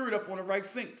that spirit up on the right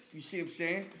things. You see what I'm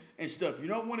saying? And stuff. You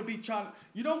don't want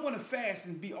to fast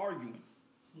and be arguing.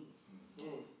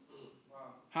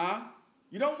 Huh?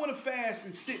 You don't want to fast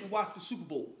and sit and watch the Super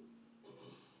Bowl.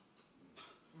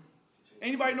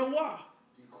 Anybody know why?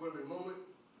 You caught up in the moment.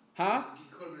 Huh? You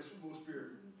caught up in the Super Bowl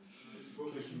spirit.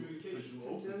 Because you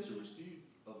open to receive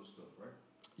other stuff, right?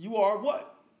 You are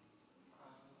what?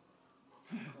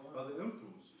 Other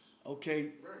influences.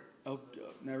 Okay. Right. Okay.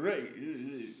 Now, right.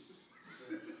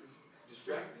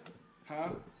 Distracted. Huh?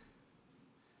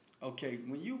 Okay.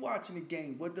 When you watching the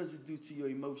game, what does it do to your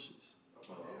emotions?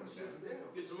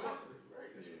 Get your master.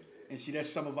 Right. And see, that's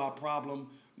some of our problem.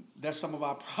 That's some of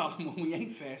our problem when we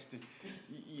ain't fasting.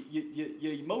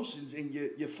 Your emotions and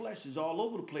your flesh is all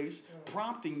over the place,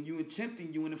 prompting you and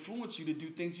tempting you and influence you to do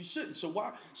things you shouldn't. So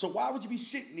why would you be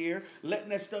sitting there letting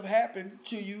that stuff happen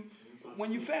to you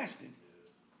when you're fasting?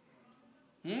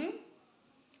 Can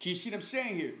you see what I'm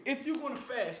saying here? If you're going to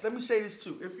fast, let me say this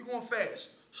too. If you're going to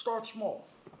fast, start small.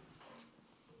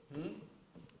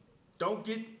 Don't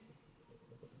get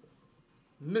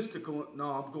mystical.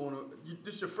 No, I'm going to.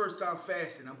 This is your first time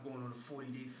fasting. I'm going on a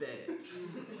 40-day fast.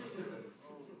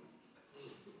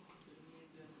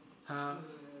 Huh?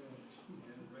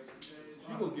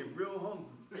 You're going to get real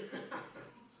hungry.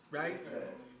 Right?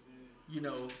 You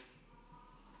know,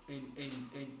 and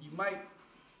you might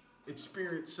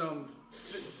experience some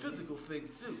physical things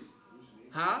too.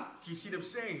 Huh? You see what I'm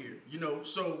saying here? You know,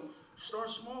 so start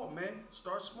small, man.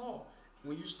 Start small.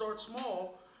 When you start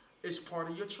small, it's part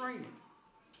of your training.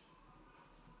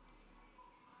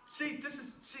 See, this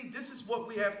is what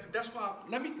we have to. That's why.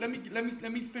 Let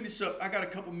me finish up. I got a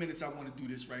couple minutes. I want to do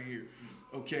this right here,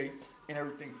 okay, and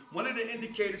everything. One of the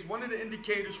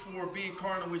indicators for being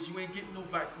carnal is you ain't getting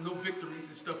no victories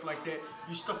and stuff like that.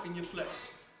 You stuck in your flesh,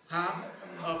 huh?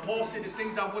 Paul said the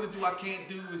things I want to do I can't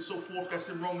do and so forth. That's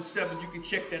in Romans 7. You can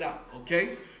check that out,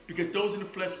 okay? Because those in the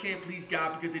flesh can't please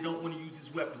God because they don't want to use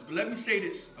His weapons. But let me say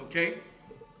this, okay?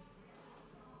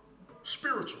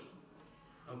 Spiritual.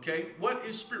 Okay, what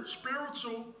is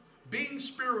spiritual? Being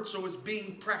spiritual is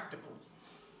being practical.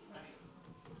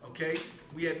 Okay,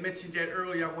 we had mentioned that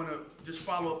earlier. I want to just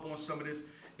follow up on some of this.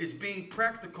 Is being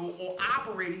practical or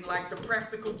operating like the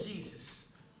practical Jesus.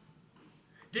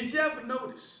 Did you ever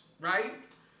notice, right?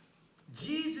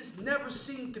 Jesus never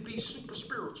seemed to be super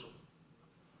spiritual.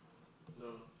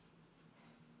 No.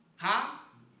 Huh?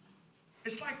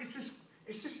 It's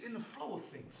It's just in the flow of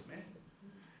things, man.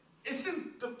 It's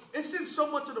in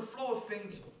so much of the flow of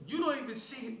things, you don't even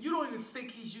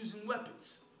think he's using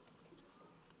weapons.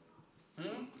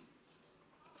 And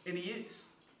he is.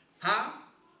 Huh?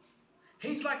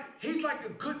 He's like a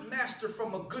good master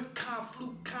from a good kung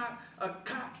fu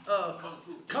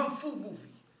movie.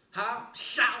 Huh?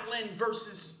 Shaolin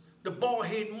versus the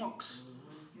bald-headed monks.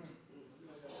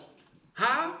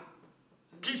 Huh?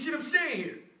 Can you see what I'm saying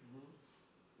here?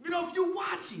 You know, if you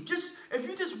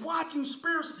just watch him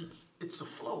spiritually, it's a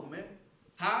flow, man.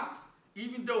 Huh?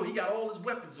 Even though he got all his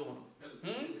weapons on him.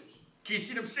 Can you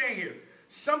see what I'm saying here?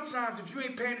 Sometimes if you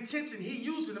ain't paying attention, he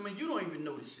using them and you don't even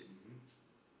notice it.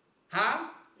 Huh?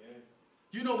 Yeah.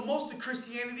 You know, most of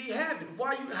Christianity haven't.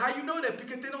 How you know that?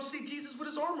 Because they don't see Jesus with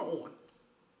his armor on.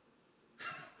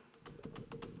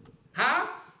 Huh?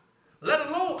 Let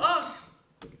alone us.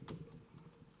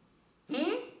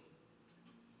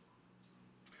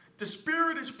 The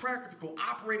Spirit is practical,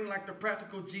 operating like the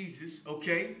practical Jesus,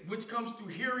 okay, which comes through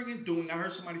hearing and doing. I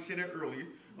heard somebody say that earlier,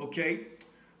 okay.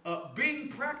 Being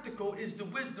practical is the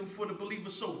wisdom for the believer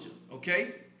soldier,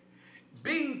 okay.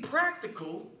 Being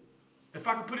practical, if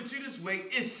I can put it to you this way,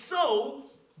 is so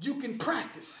you can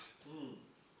practice.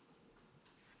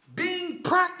 Being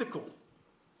practical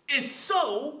is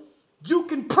so you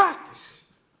can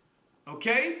practice,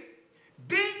 okay.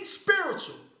 Being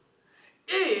spiritual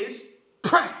is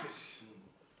practice.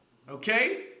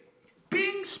 Okay?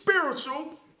 Being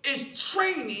spiritual is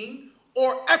training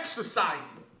or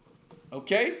exercising.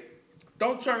 Okay?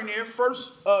 Don't turn there. 1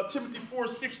 Timothy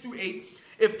 4:6-8.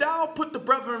 If thou put the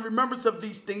brethren in remembrance of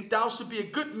these things, thou should be a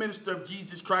good minister of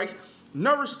Jesus Christ,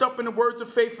 nourished up in the words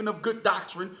of faith and of good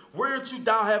doctrine, whereunto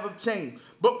thou have obtained.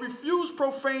 But refuse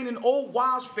profane and old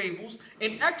wise fables,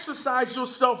 and exercise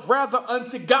yourself rather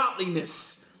unto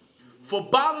godliness. For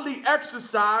bodily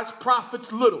exercise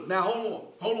profits little. Now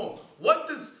hold on. What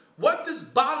does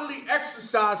bodily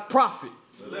exercise profit?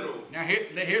 Little. Now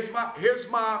here's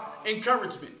my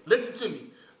encouragement. Listen to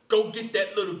me. Go get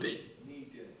that little bit.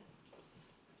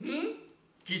 Can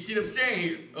you see what I'm saying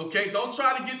here? Okay, don't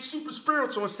try to get super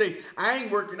spiritual and say I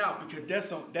ain't working out because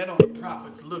that only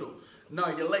profits little. No,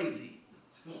 you're lazy.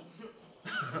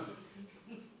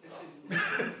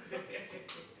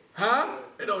 Huh?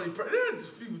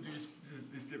 People do this.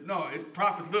 No, it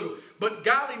profits little. But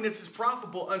godliness is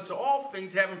profitable unto all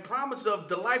things, having promise of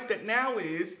the life that now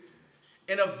is,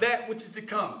 and of that which is to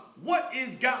come. What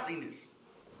is godliness?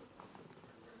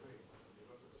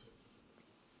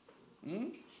 Striving to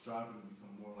become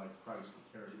more like Christ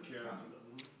in character.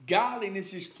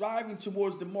 Godliness is striving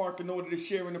towards the mark in order to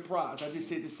share in the prize. I just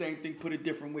said the same thing, put it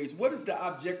different ways. What is the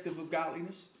objective of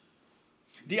godliness?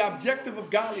 The objective of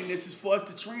godliness is for us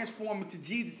to transform into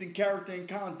Jesus in character and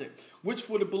conduct, which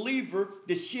for the believer,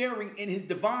 the sharing in his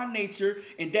divine nature,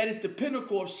 and that is the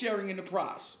pinnacle of sharing in the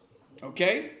prize.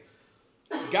 Okay?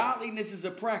 Godliness is a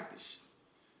practice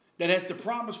that has the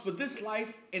promise for this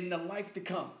life and the life to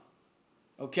come.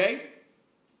 Okay?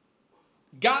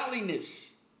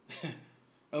 Godliness.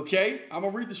 Okay? I'm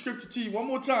going to read the scripture to you one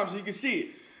more time so you can see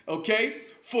it. Okay?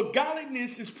 For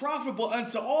godliness is profitable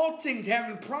unto all things,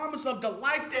 having promise of the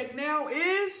life that now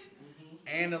is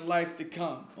and the life to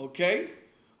come. Okay?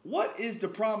 What is the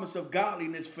promise of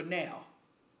godliness for now?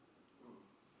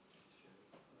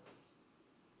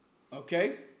 Okay?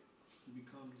 To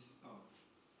become to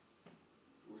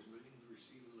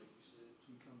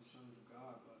become the sons of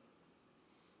God. But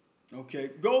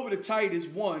Okay. Go over to Titus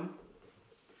 1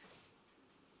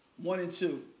 and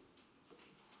 2.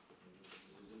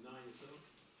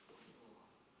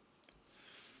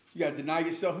 You got to deny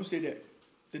yourself. Who said that?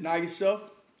 Deny yourself?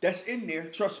 That's in there.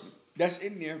 Trust me. That's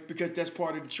in there because that's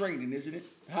part of the training, isn't it?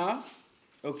 Huh?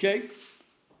 Okay.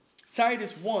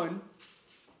 Titus 1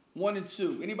 and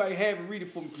 2. Anybody have it? Read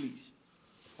it for me, please.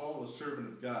 Paul, a servant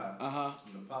of God, an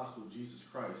apostle of Jesus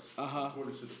Christ,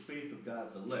 according to the faith of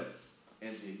God's elect,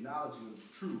 and the acknowledging of the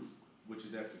truth, which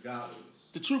is after godliness.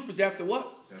 The truth is after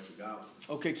what? It's after godliness.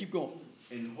 Okay, keep going.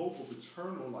 In hope of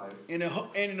eternal life. And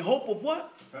in hope of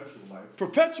what? Perpetual life.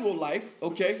 Perpetual life.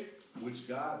 Okay. Which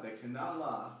God that cannot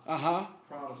lie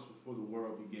promised before the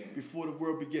world began. Before the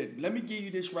world began. Let me give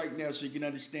you this right now so you can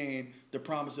understand the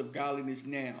promise of godliness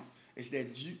now. It's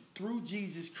that through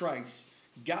Jesus Christ,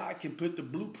 God can put the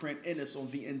blueprint in us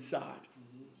on the inside.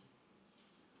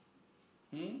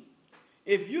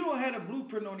 If you don't have a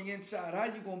blueprint on the inside, how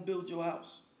you going to build your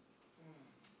house?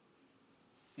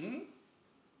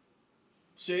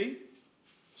 See?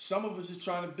 Some of us is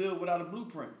trying to build without a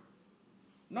blueprint.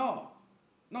 No,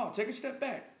 take a step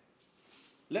back.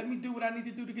 Let me do what I need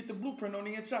to do to get the blueprint on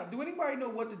the inside. Do anybody know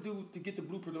what to do to get the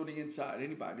blueprint on the inside?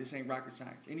 Anybody? This ain't rocket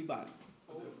science. Anybody?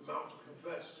 Mouth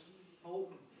confess.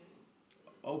 Hope.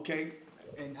 Okay.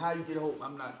 And how you get hope?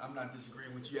 I'm not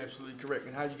disagreeing with you. Absolutely correct.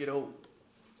 And how you get hope?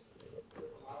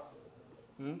 Closet.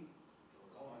 Going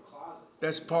closet.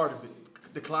 That's part of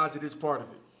it. The closet is part of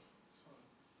it.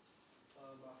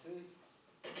 By faith.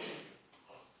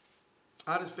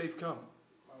 How does faith come?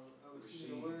 I receive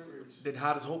the word. Then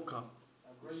how does hope come?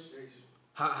 By grace.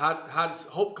 How does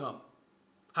hope come?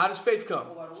 How does faith come?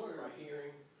 Go by the word. By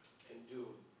hearing and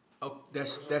doing. Oh,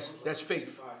 that's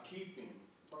faith. By keeping.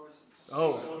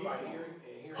 Oh, By hearing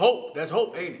and hearing. hope. That's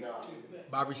hope, ain't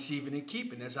it? By receiving and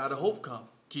keeping. That's how the hope come.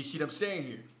 Can you see what I'm saying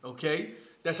here? Okay?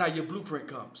 That's how your blueprint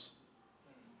comes.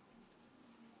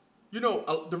 You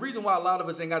know, the reason why a lot of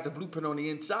us ain't got the blueprint on the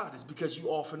inside is because you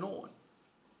off and on.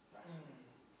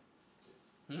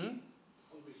 You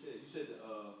said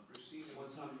one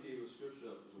time you gave a scripture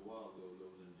up a while ago. It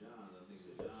was in John. I think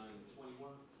it's John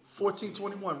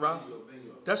 21. 14:21, Rob.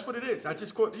 Bingo. That's what it is. I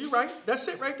just quote you right. That's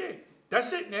it right there.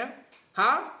 That's it now.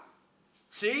 Huh?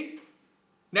 See?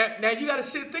 Now you got to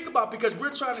sit and think about, because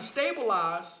we're trying to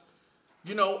stabilize,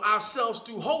 you know, ourselves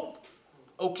through hope.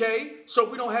 Okay? So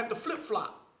we don't have to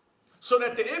flip-flop. So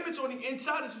that the image on the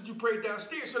inside is what you prayed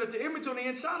downstairs, so that the image on the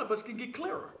inside of us can get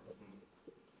clearer.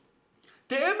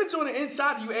 The image on the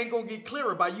inside of you ain't going to get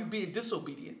clearer by you being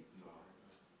disobedient.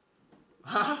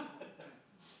 Huh?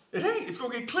 It ain't. It's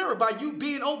going to get clearer by you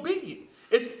being obedient.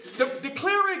 It's the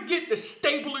clearer it get, the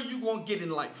stabler you're going to get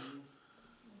in life.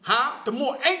 Huh? The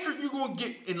more anchored you're going to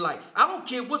get in life. I don't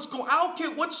care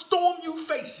what storm you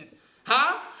facing.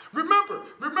 Huh? Remember,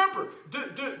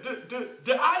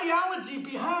 the ideology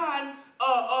behind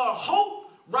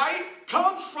hope, right,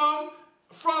 comes from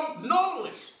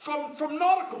Nautilus, from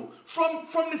nautical,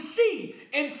 from the sea,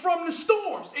 and from the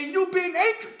storms, and you being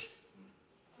anchored.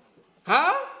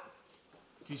 Huh?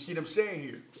 You see what I'm saying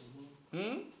here?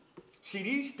 See,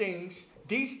 these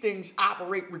things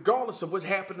operate regardless of what's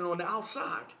happening on the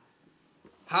outside.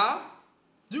 Huh?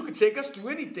 You can take us through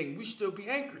anything. We still be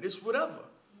anchored. It's whatever.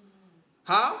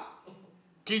 Huh?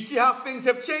 Can you see how things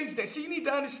have changed? That see, you need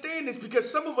to understand this, because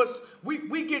some of us we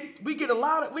get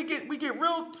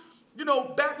real, you know,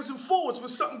 backwards and forwards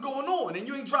with something going on, and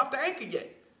you ain't dropped the anchor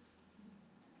yet.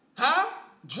 Huh?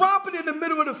 Drop it in the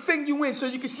middle of the thing you in, so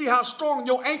you can see how strong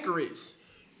your anchor is.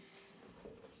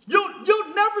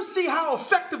 You'll never see how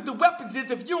effective the weapons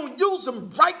is if you don't use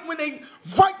them right when they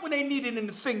need it in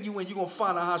the thing you in. You're gonna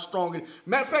find out how strong it is.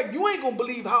 Matter of fact, you ain't gonna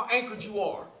believe how anchored you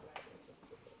are.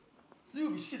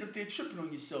 You'll be sitting up there tripping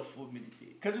on yourself for a minute,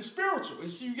 because it's spiritual.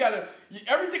 And so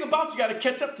everything about you gotta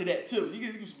catch up to that too.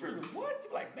 You get spiritual. What?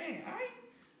 You're like, man,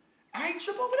 I ain't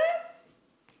trip over that.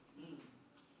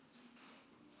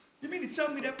 You mean to tell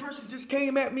me that person just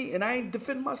came at me and I ain't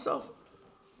defending myself?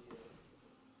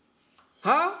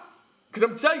 Huh? Because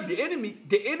I'm telling you,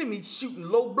 the enemy's shooting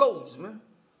low blows, man.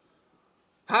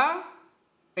 Huh?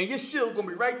 And your shield gonna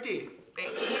be right there.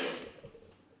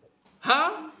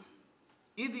 Huh?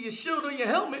 Either your shield or your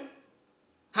helmet.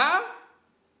 Huh?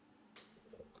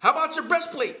 How about your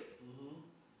breastplate?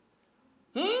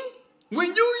 When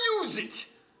you use it.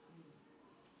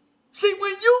 See,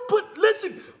 when you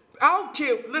listen, I don't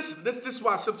care. Listen, this is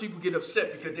why some people get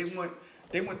upset, because they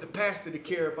want the pastor to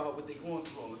care about what they're going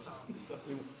through all the time and stuff.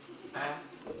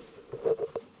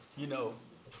 You know,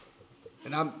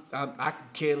 and I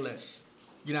could care less.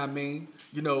 You know what I mean?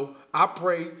 You know, I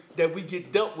pray that we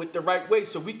get dealt with the right way,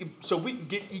 so we can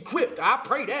get equipped. I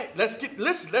pray that. Let's get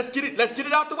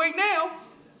it out the way now.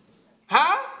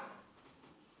 Huh?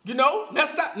 You know,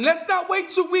 let's not wait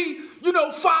till we,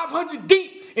 500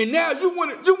 deep, and now you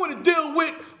want to deal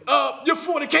with your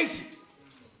fornication.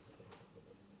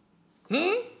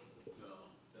 No,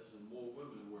 that's more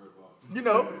women to worry about. You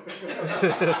know.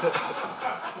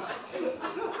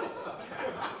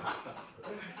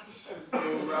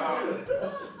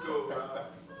 Go, Rob.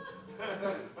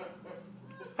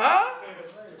 Huh?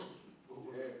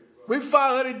 We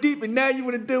 500 deep, and now you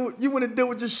want to deal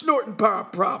with your snorting power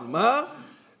problem, huh?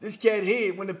 This cat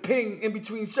here want to ping in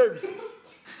between services.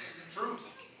 True.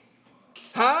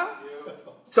 Huh? Yeah.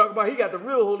 Talk about he got the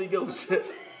real Holy Ghost.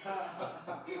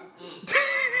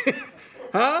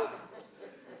 Huh?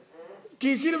 Can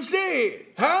you see what I'm saying?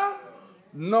 Huh?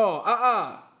 No,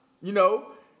 You know,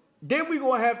 then we're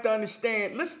going to have to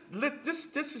understand, this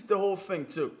is the whole thing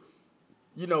too.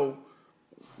 You know,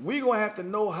 we're going to have to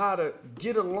know how to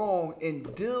get along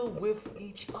and deal with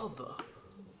each other.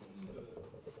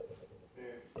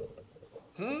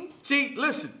 See,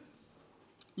 listen,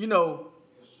 you know,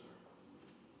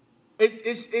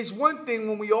 it's one thing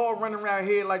when we all run around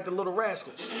here like the little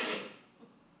rascals.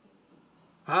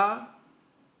 Huh?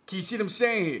 Can you see what I'm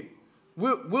saying here?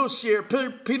 we'll share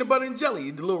peanut butter and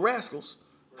jelly, the little rascals.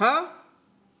 Huh?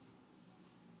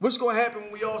 What's going to happen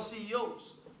when we all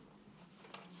CEOs?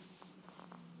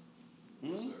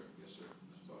 Yes, sir. Yes, sir.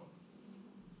 That's all.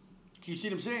 Can you see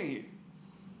what I'm saying here?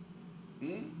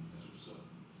 That's what's up.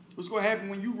 What's going to happen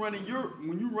when you running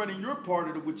your part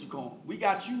of the what you call? We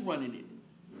got you running it.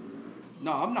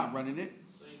 No, I'm not running it.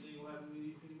 Same thing will happen when you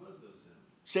eat peanut butter does then.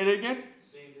 Say that again.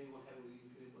 Same thing will happen when you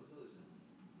eat peanut butter does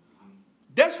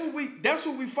then. That's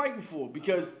what we fighting for,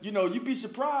 because you'd be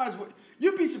surprised,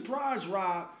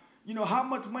 Rob, how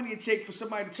much money it take for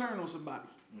somebody to turn on somebody.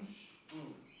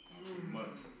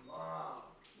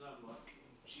 Not much.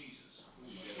 Jesus.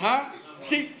 Huh?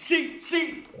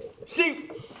 See,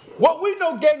 what we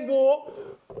know gang war,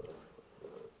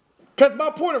 because my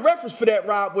point of reference for that,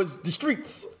 Rob, was the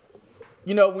streets.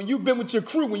 When you've been with your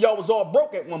crew when y'all was all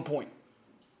broke at one point.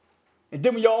 And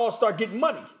then when y'all all start getting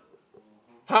money.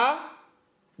 Huh?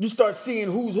 You start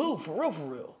seeing who's who, for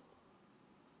real.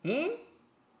 Yeah.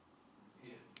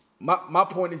 My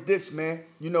point is this, man.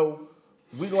 We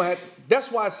gonna have.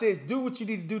 That's why it says do what you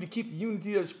need to do to keep the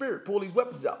unity of the spirit. Pull these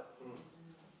weapons out.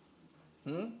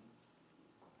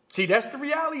 See, that's the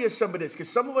reality of some of this. Because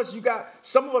some of us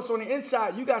on the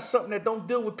inside, you got something that don't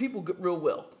deal with people real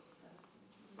well.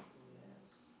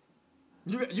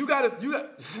 You got.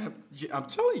 I'm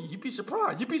telling you, you'd be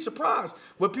surprised. You'd be surprised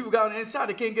what people got on the inside.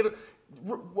 They can't get.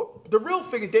 The real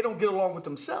thing is they don't get along with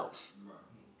themselves.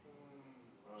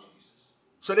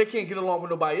 So they can't get along with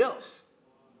nobody else.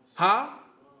 Huh?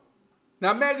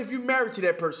 Now imagine if you're married to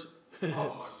that person. Oh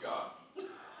my God.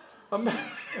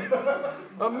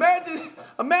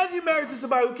 Imagine you're married to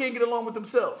somebody who can't get along with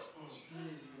themselves.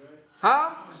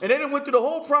 Huh? And they done went through the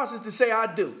whole process to say I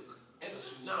do. It's a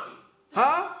tsunami.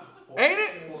 Huh? Ain't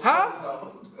it?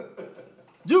 Huh?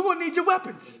 You're going to need your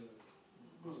weapons.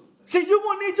 See, you're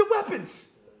going to need your weapons.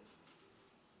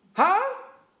 Huh?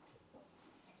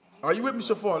 Are you with me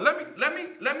so far? Let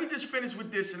me just finish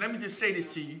with this, and let me just say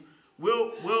this to you.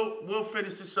 We'll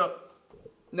finish this up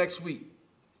next week.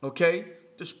 Okay?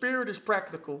 The spirit is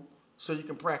practical, so you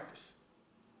can practice.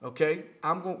 Okay?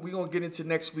 We're gonna get into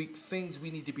next week things we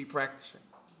need to be practicing.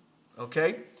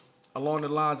 Okay? Along the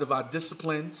lines of our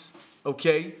disciplines,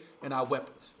 okay, and our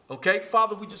weapons. Okay?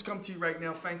 Father, we just come to you right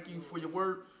now. Thank you for your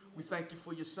word. We thank you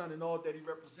for your son and all that he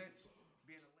represents.